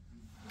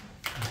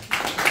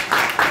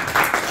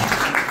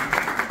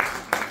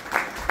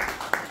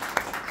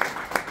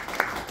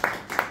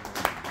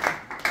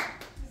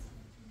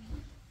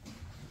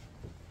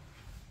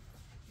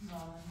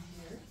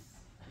 Volunteers?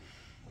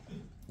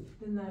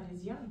 The night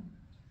is young.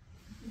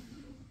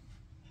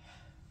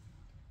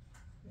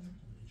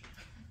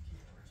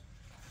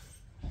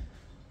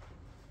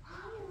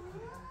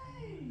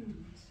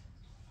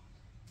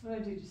 What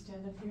do I do? Just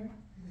stand up here?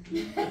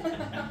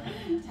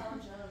 Tell a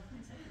joke.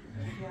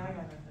 Yeah, I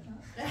got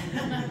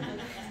nothing.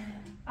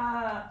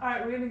 All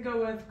right, we're gonna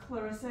go with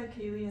Clarissa,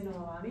 Kaylee, and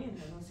Noelani, and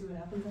then we'll see what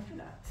happens after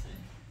that.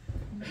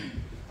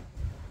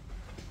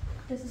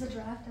 This is a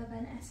draft of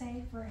an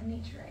essay for a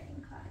nature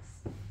writing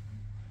class.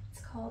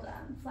 It's called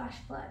Flash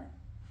Flood.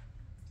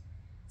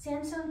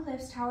 Sandstone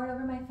cliffs towered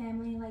over my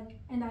family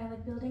and I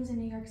like buildings in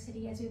New York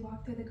City as we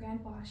walked through the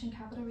Grand Wash and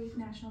Capitol Reef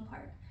National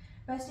Park.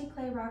 Rusty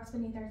clay rocks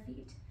beneath our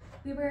feet.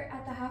 We were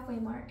at the halfway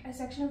mark, a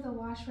section of the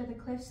wash where the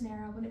cliffs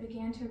narrow when it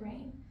began to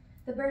rain.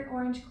 The burnt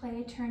orange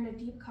clay turned a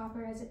deep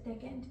copper as it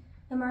thickened.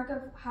 The mark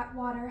of hot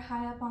water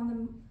high up on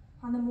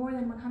the more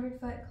than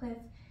 100-foot cliff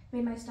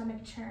made my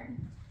stomach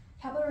churn.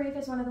 Capitol Reef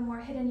is one of the more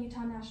hidden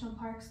Utah national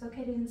parks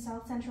located in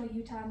south-central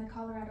Utah in the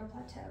Colorado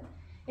Plateau.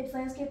 Its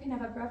landscape can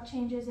have abrupt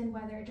changes in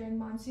weather during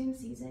monsoon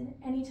season,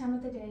 any time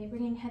of the day,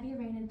 bringing heavy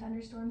rain and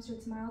thunderstorms to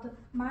its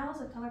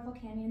miles of colorful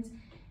canyons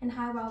and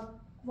high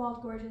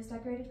walled gorges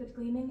decorated with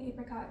gleaming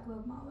apricot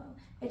globe mallow,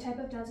 a type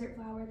of desert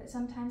flower that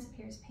sometimes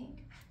appears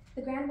pink.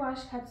 The Grand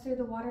Wash cuts through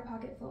the water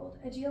pocket fold,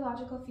 a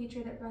geological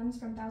feature that runs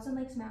from Thousand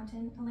Lakes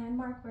Mountain, a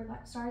landmark where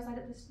stars light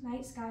up the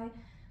night sky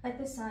like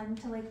the sun,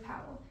 to Lake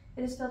Powell.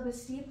 It is filled with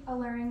steep,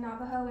 alluring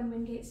Navajo and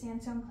Wingate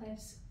sandstone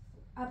cliffs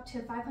up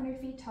to 500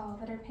 feet tall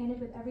that are painted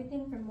with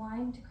everything from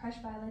wine to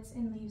crushed violets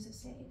and leaves of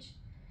sage.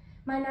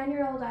 My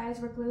 9-year-old eyes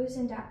were glued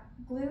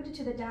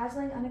to the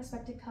dazzling,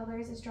 unexpected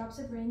colors as drops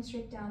of rain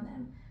streaked down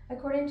them.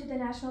 According to the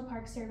National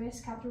Park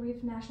Service, Capitol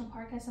Reef National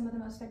Park has some of the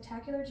most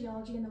spectacular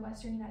geology in the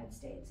western United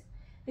States.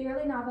 The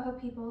early Navajo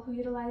people who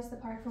utilized the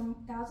park for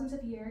thousands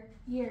of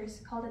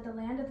years called it the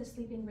land of the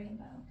sleeping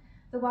rainbow.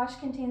 The wash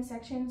contains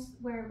sections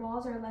where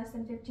walls are less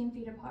than 15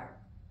 feet apart.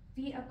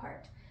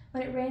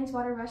 When it rains,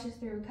 water rushes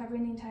through,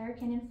 covering the entire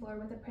canyon floor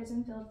with a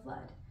prism-filled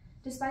flood.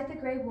 Despite the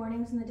gray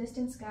warnings in the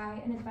distant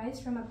sky and advice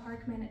from a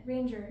park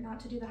ranger not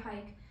to do the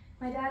hike,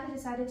 my dad had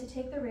decided to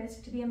take the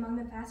risk to be among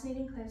the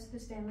fascinating cliffs with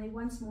his family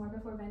once more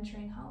before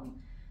venturing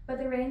home. But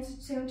the rain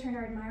soon turned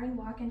our admiring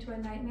walk into a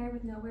nightmare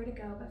with nowhere to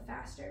go but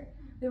faster.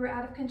 We were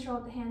out of control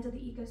at the hands of the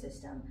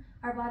ecosystem,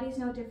 our bodies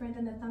no different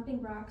than the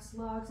thumping rocks,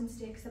 logs, and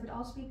sticks that would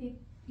also be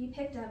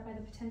picked up by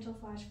the potential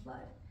flash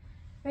flood.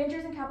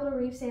 Rangers in Capitol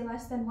Reef say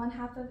less than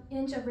 1/2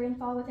 inch of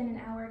rainfall within an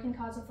hour can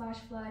cause a flash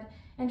flood,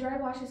 and dry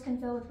washes can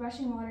fill with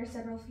rushing water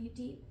several feet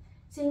deep.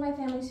 Seeing my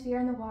family's fear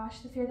in the wash,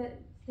 the fear that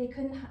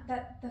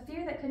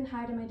couldn't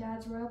hide in my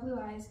dad's royal blue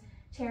eyes,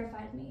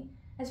 terrified me.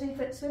 As we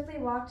swiftly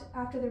walked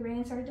after the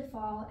rain started to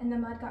fall and the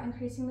mud got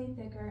increasingly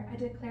thicker, I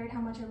declared how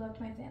much I loved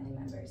my family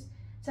members,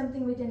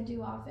 something we didn't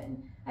do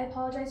often. I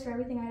apologized for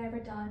everything I'd ever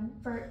done,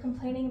 for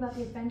complaining about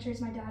the adventures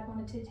my dad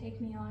wanted to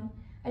take me on.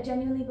 I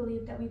genuinely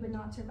believed that we would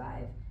not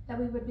survive, that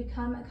we would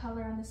become a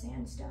color on the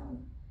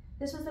sandstone.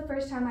 This was the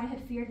first time I had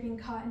feared being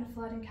caught in a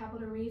flood in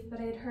Capitol Reef, but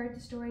I had heard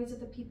the stories of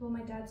the people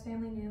my dad's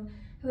family knew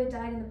who had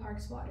died in the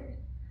park's water.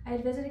 I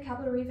had visited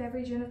Capitol Reef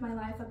every June of my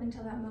life up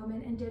until that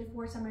moment, and did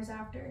 4 summers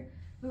after.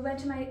 We went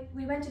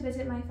to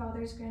visit my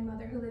father's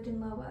grandmother, who lived in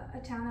Loa, a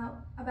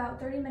town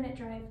about 30-minute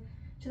drive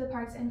to the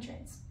park's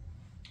entrance.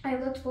 I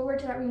looked forward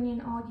to that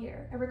reunion all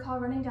year. I recall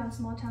running down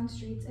small town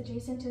streets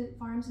adjacent to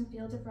farms and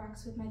fields of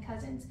rocks with my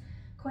cousins,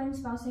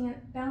 coins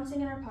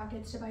bouncing in our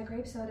pockets to buy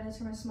grape sodas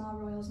from a small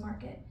Royals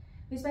market.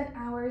 We spent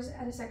hours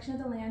at a section of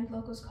the land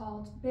locals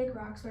called Big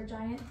Rocks, where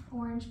giant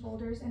orange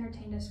boulders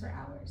entertained us for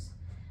hours.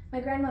 My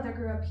grandmother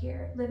grew up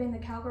here, living the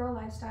cowgirl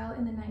lifestyle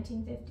in the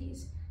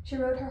 1950s. She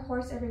rode her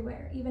horse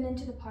everywhere, even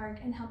into the park,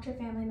 and helped her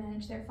family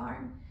manage their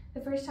farm.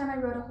 The first time I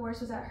rode a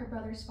horse was at her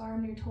brother's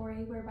farm near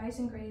Torrey, where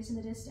bison grazed in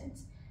the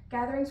distance.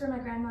 Gatherings where my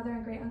grandmother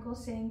and great-uncle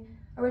sang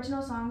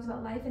original songs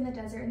about life in the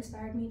desert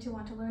inspired me to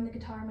want to learn the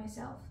guitar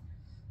myself.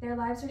 Their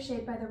lives were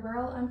shaped by the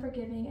rural,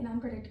 unforgiving, and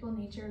unpredictable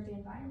nature of the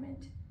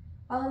environment.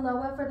 While in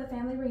Loa for the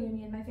family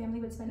reunion, my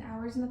family would spend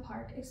hours in the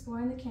park,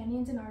 exploring the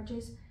canyons and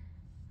arches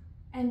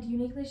and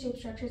uniquely shaped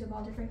structures of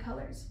all different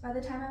colors. By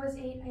the time I was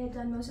 8, I had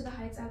done most of the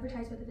hikes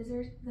advertised by the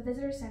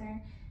visitor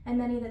center, and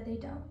many that they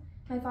don't.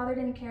 My father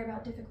didn't care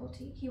about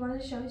difficulty. He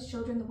wanted to show his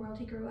children the world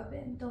he grew up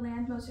in, the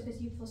land most of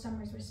his youthful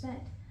summers were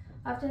spent.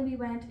 Often when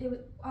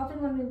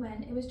we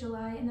went, it was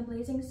July, and the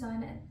blazing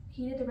sun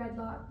heated the red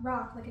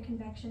rock like a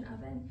convection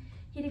oven.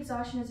 Heat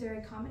exhaustion is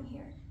very common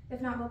here.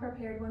 If not well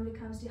prepared, one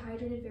becomes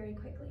dehydrated very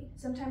quickly.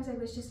 Sometimes I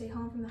wish to stay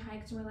home from the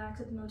hikes and relax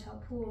at the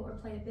motel pool or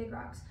play at Big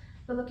Rocks,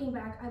 but looking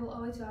back, I will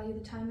always value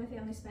the time my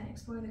family spent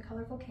exploring the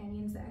colorful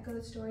canyons that echo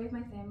the story of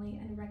my family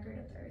and a record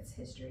of the Earth's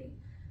history.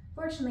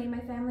 Fortunately, my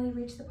family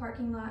reached the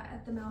parking lot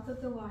at the mouth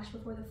of the wash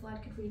before the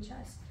flood could reach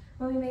us.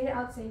 When we made it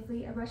out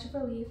safely, a rush of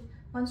relief,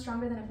 one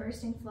stronger than a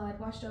bursting flood,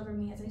 washed over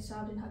me as I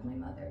sobbed and hugged my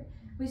mother.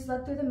 We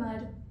slid through the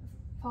mud,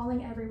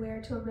 falling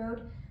everywhere, to a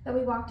road that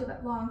we walked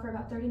along for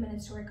about 30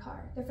 minutes to our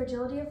car. The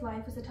fragility of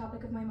life was the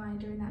topic of my mind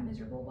during that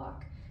miserable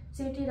walk.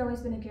 Safety had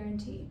always been a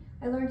guarantee.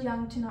 I learned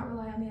young to not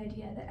rely on the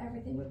idea that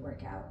everything would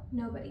work out.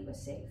 Nobody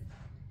was safe.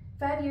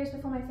 5 years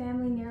before my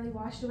family nearly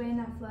washed away in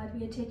that flood,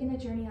 we had taken a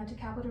journey out to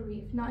Capitol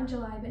Reef, not in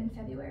July, but in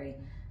February,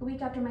 a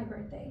week after my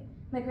birthday.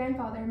 My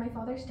grandfather, my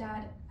father's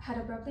dad, had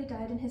abruptly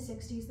died in his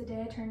 60s the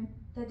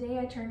day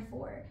I turned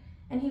 4,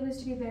 and he was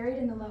to be buried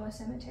in the Loa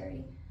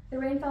Cemetery. The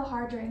rain fell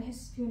hard during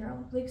his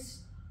funeral.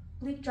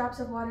 Bleak drops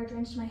of water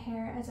drenched my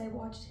hair as I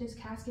watched his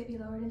casket be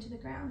lowered into the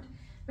ground.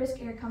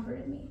 Brisk air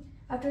comforted me.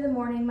 After the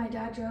morning, my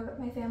dad drove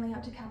my family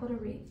out to Capitol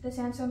Reef. The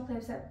sandstone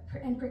cliffs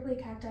and prickly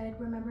cacti I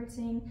remembered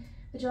seeing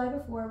the July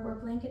before were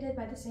blanketed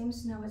by the same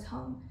snow as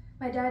home.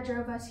 My dad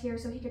drove us here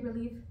so he could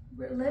relive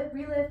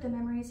the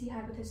memories he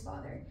had with his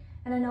father,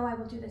 and I know I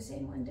will do the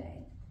same one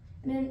day.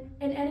 In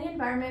any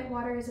environment,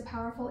 water is a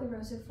powerful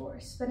erosive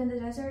force, but in the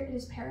desert, it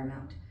is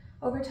paramount.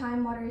 Over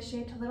time, water is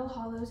shaped to little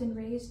hollows and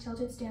raised,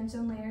 tilted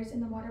sandstone layers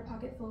in the water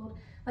pocket fold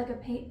like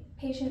a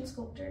patient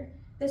sculptor.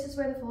 This is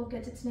where the fold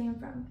gets its name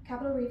from.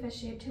 Capitol Reef has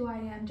shaped who I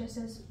am, just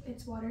as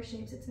its water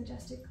shapes its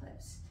majestic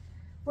cliffs.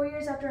 4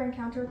 years after our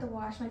encounter with the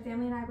wash, my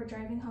family and I were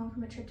driving home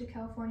from a trip to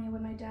California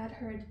when my dad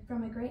heard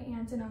from my great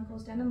aunts and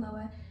uncles down in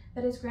Loa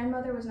that his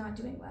grandmother was not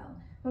doing well.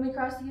 When we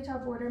crossed the Utah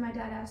border, my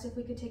dad asked if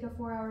we could take a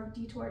 4-hour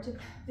detour to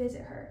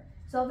visit her.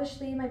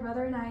 Selfishly, my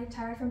brother and I,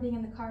 tired from being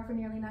in the car for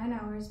nearly 9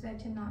 hours,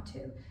 begged him not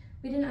to.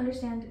 We didn't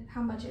understand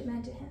how much it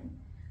meant to him.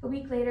 A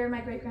week later,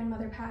 my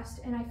great-grandmother passed,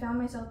 and I found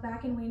myself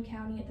back in Wayne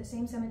County at the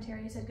same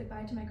cemetery I said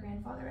goodbye to my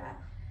grandfather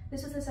at.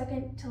 This was the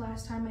second to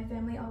last time my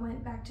family all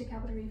went back to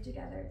Capitol Reef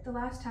together. The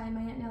last time,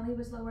 my Aunt Nellie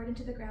was lowered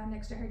into the ground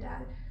next to her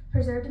dad,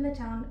 preserved in the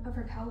town of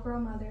her cowgirl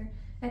mother,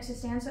 next to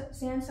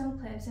sandstone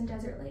cliffs and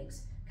desert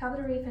lakes.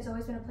 Capitol Reef has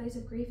always been a place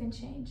of grief and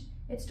change.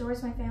 It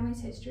stores my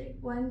family's history.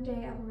 One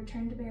day I will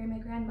return to bury my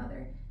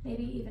grandmother,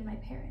 maybe even my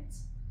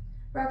parents.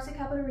 Rocks at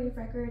Capitol Reef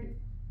record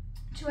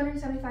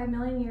 275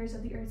 million years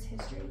of the Earth's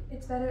history.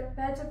 Its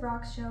beds of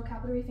rocks show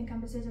Capitol Reef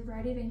encompasses a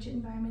variety of ancient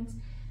environments,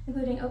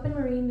 including open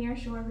marine, near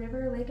shore,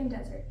 river, lake, and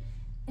desert.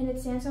 In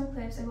its sandstone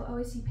cliffs, I will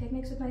always see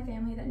picnics with my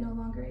family that no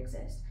longer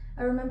exist.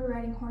 I remember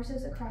riding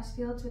horses across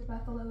fields with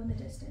buffalo in the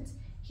distance.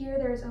 Here,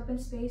 there is open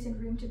space and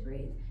room to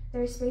breathe.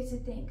 There is space to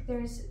think.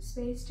 There is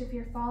space to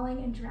fear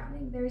falling and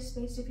drowning. There is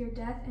space to fear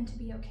death and to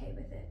be okay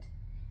with it.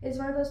 It is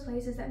one of those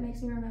places that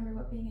makes me remember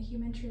what being a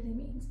human truly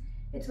means.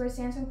 It's where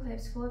sandstone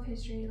cliffs full of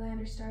history lie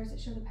under stars that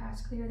show the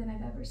past clearer than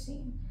I've ever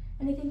seen.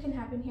 Anything can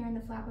happen here in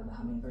the flap of a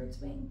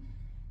hummingbird's wing.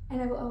 And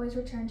I will always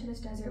return to this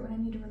desert when I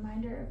need a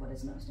reminder of what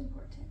is most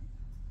important.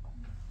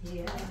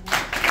 Yeah.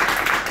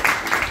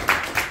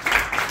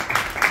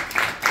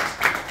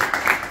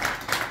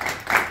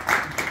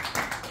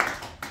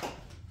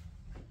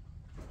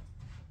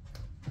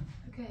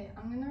 Okay,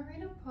 I'm gonna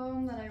read a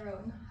poem that I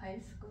wrote in high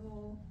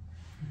school.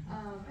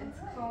 It's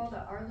called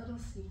Our Little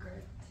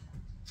Secret.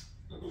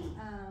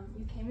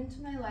 You came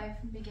into my life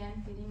and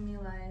began feeding me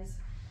lies.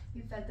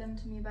 You fed them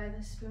to me by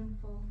the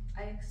spoonful.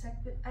 I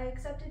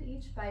accepted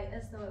each bite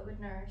as though it would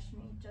nourish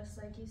me, just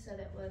like you said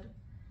it would.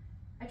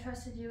 I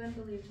trusted you and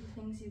believed the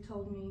things you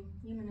told me.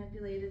 You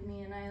manipulated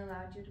me and I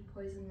allowed you to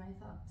poison my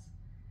thoughts.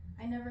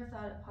 I never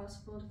thought it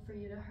possible for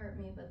you to hurt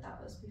me, but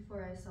that was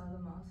before I saw the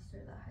monster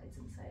that hides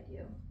inside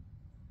you.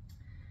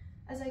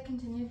 As I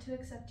continued to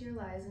accept your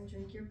lies and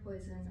drink your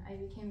poison, I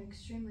became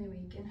extremely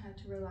weak and had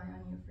to rely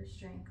on you for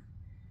strength.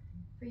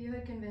 For you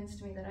had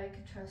convinced me that I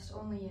could trust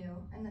only you,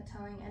 and that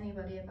telling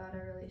anybody about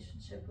our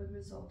relationship would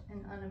result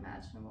in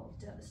unimaginable,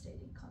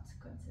 devastating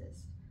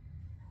consequences.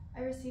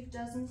 I received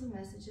dozens of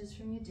messages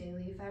from you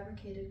daily,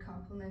 fabricated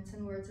compliments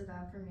and words of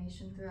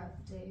affirmation throughout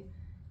the day,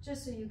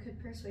 just so you could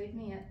persuade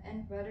me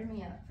and butter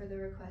me up for the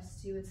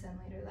requests you would send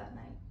later that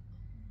night.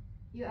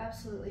 You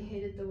absolutely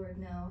hated the word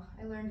no.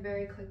 I learned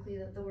very quickly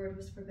that the word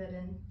was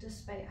forbidden.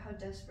 Despite how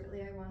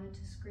desperately I wanted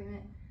to scream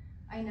it,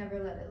 I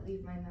never let it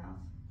leave my mouth,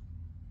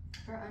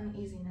 for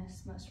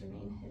uneasiness must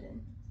remain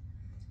hidden.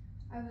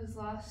 I was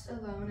lost,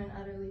 alone, and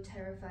utterly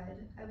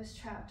terrified. I was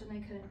trapped and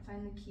I couldn't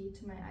find the key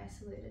to my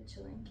isolated,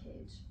 chilling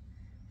cage.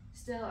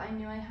 Still, I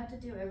knew I had to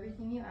do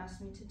everything you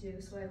asked me to do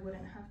so I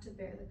wouldn't have to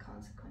bear the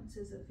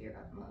consequences of your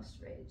utmost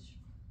rage.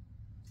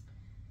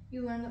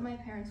 You learned that my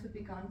parents would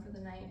be gone for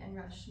the night and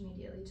rushed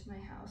immediately to my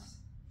house.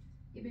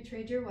 You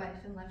betrayed your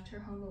wife and left her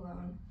home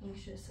alone,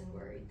 anxious and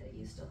worried that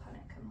you still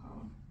hadn't come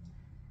home.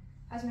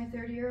 As my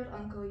 30-year-old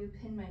uncle, you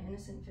pinned my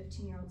innocent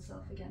 15-year-old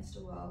self against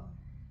a wall,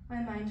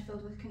 my mind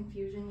filled with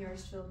confusion,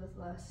 yours filled with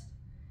lust.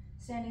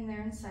 Standing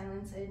there in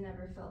silence, I had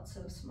never felt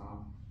so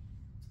small.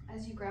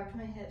 As you grabbed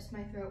my hips,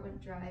 my throat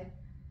went dry.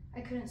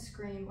 I couldn't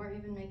scream or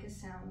even make a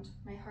sound.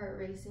 My heart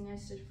racing, I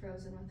stood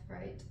frozen with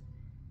fright.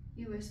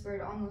 You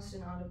whispered, almost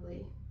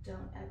inaudibly,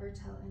 "Don't ever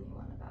tell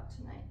anyone about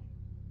tonight."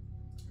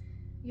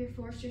 You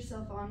forced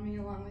yourself on me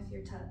along with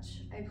your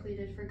touch. I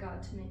pleaded for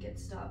God to make it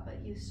stop,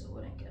 but you still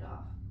wouldn't get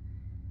off.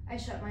 I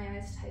shut my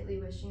eyes tightly,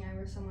 wishing I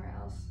were somewhere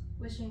else,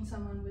 wishing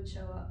someone would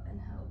show up and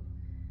help.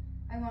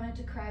 I wanted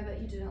to cry, but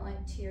you didn't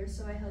like tears,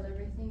 so I held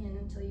everything in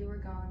until you were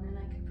gone and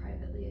I could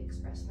privately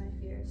express my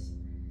fears.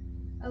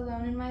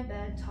 Alone in my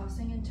bed,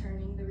 tossing and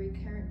turning, the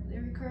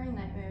recurring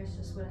nightmares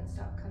just wouldn't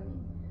stop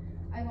coming.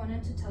 I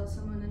wanted to tell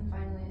someone and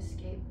finally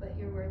escape, but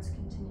your words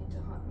continued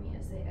to haunt me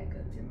as they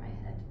echoed through my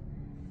head.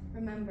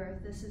 Remember,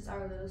 this is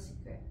our little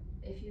secret.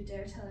 If you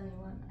dare tell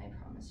anyone, I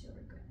promise you'll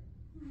regret it.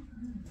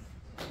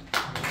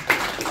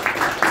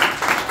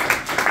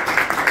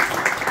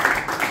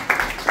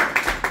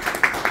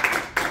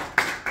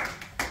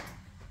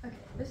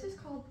 This is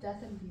called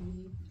Death and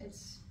Beauty.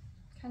 It's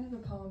kind of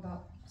a poem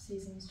about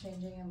seasons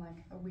changing and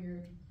like a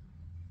weird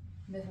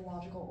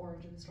mythological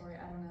origin story.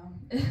 I don't know.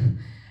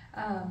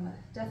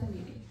 Death and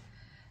Beauty.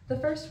 The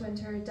first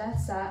winter,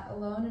 Death sat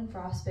alone and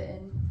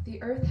frostbitten.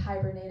 The earth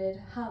hibernated,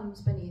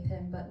 hums beneath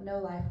him, but no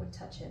life would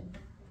touch him.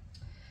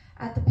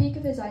 At the peak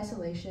of his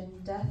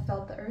isolation, Death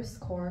felt the earth's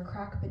core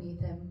crack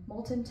beneath him.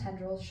 Molten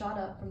tendrils shot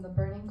up from the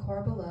burning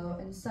core below,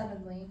 and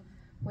suddenly,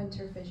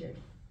 winter fissured.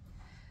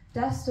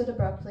 Death stood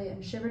abruptly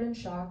and shivered in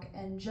shock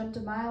and jumped a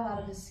mile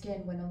out of his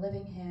skin when a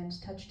living hand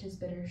touched his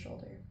bitter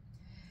shoulder.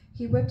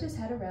 He whipped his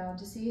head around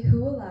to see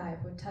who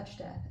alive would touch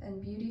Death,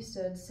 and Beauty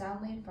stood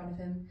soundly in front of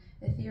him,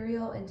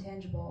 ethereal,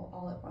 intangible,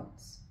 all at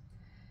once.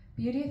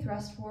 Beauty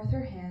thrust forth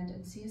her hand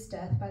and seized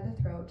Death by the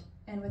throat,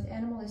 and with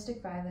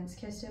animalistic violence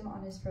kissed him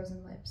on his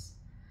frozen lips.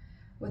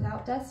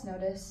 Without Death's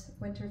notice,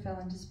 winter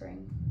fell into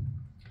spring.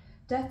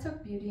 Death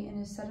took Beauty in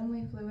his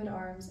suddenly fluid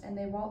arms, and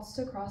they waltzed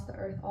across the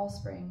earth all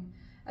spring,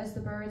 as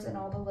the birds and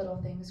all the little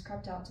things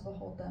crept out to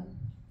behold them.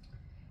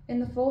 In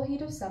the full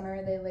heat of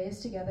summer, they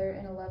lazed together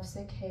in a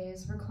lovesick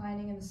haze,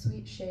 reclining in the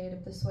sweet shade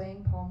of the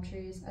swaying palm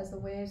trees as the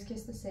waves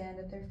kissed the sand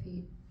at their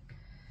feet.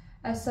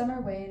 As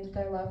summer waned,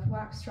 their love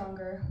waxed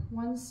stronger.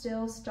 One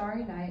still,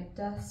 starry night,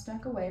 Death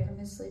snuck away from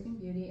his sleeping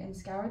Beauty and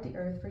scoured the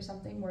earth for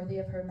something worthy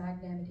of her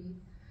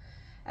magnanimity.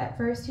 At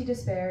first he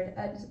despaired,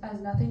 as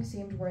nothing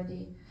seemed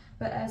worthy,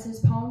 but as his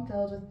palm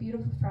filled with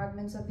beautiful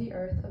fragments of the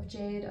earth, of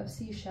jade, of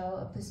seashell,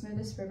 of the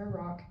smoothest river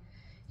rock,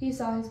 he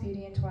saw his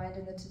beauty entwined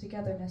in the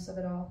togetherness of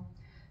it all.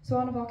 So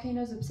on a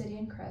volcano's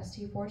obsidian crest,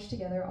 he forged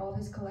together all of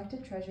his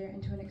collected treasure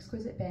into an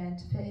exquisite band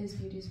to fit his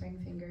beauty's ring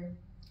finger.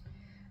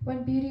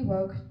 When Beauty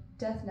woke,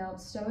 Death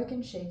knelt, stoic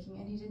and shaking,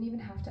 and he didn't even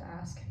have to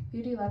ask.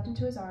 Beauty leapt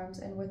into his arms,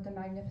 and with the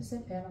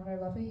magnificent band on her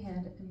lovely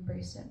hand,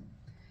 embraced him.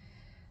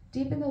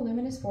 Deep in the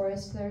luminous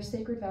forest, their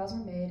sacred vows were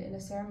made in a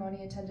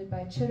ceremony attended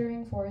by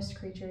chittering forest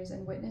creatures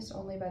and witnessed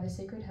only by the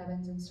sacred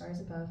heavens and stars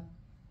above.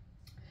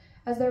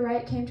 As their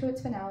rite came to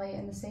its finale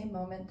in the same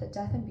moment that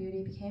Death and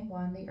Beauty became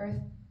one, the earth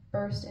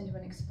burst into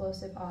an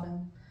explosive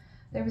autumn.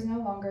 There was no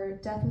longer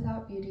death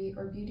without beauty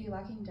or beauty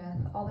lacking death.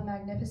 All the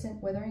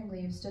magnificent withering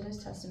leaves stood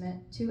as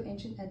testament, two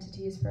ancient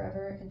entities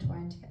forever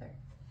entwined together.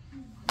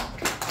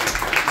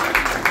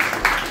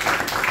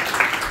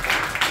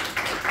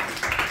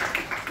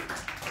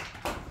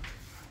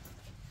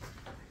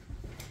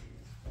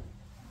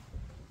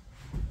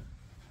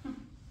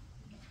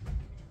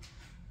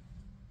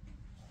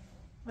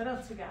 What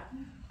else we got?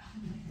 I'm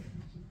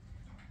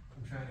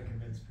trying to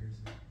convince Pearson.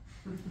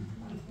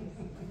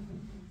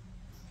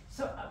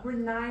 So we're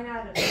 9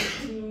 out of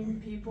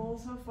 15 people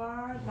so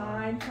far.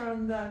 9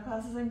 from the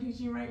classes I'm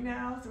teaching right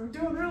now. So we're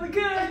doing really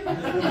good.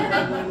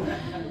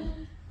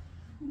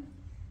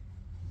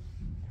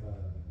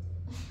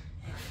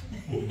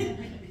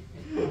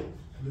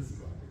 This is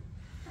awkward.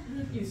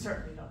 You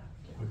certainly don't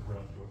have to. Quick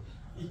round door.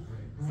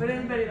 Would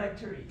anybody like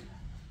to read?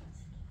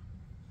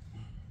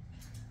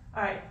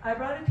 All right, I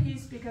brought a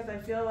piece because I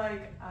feel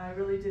like I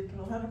really did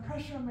put a lot of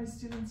pressure on my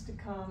students to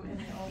come, and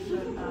they all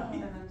showed up,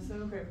 and I'm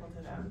so grateful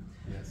to them.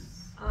 Yes.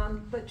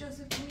 But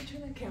Joseph, can you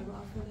turn the camera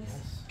off for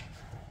this?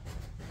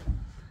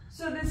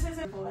 So this is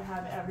wonderful to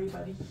have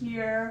everybody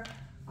here.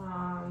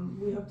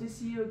 We hope to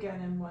see you again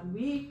in 1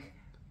 week.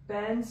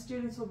 Ben's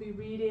students will be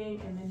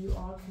reading, and then you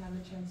all can have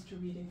a chance to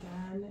read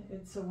again.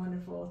 It's so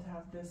wonderful to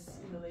have this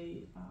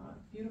really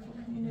beautiful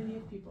community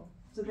of people.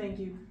 So thank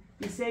you.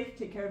 Be safe,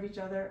 take care of each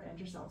other and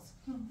yourselves.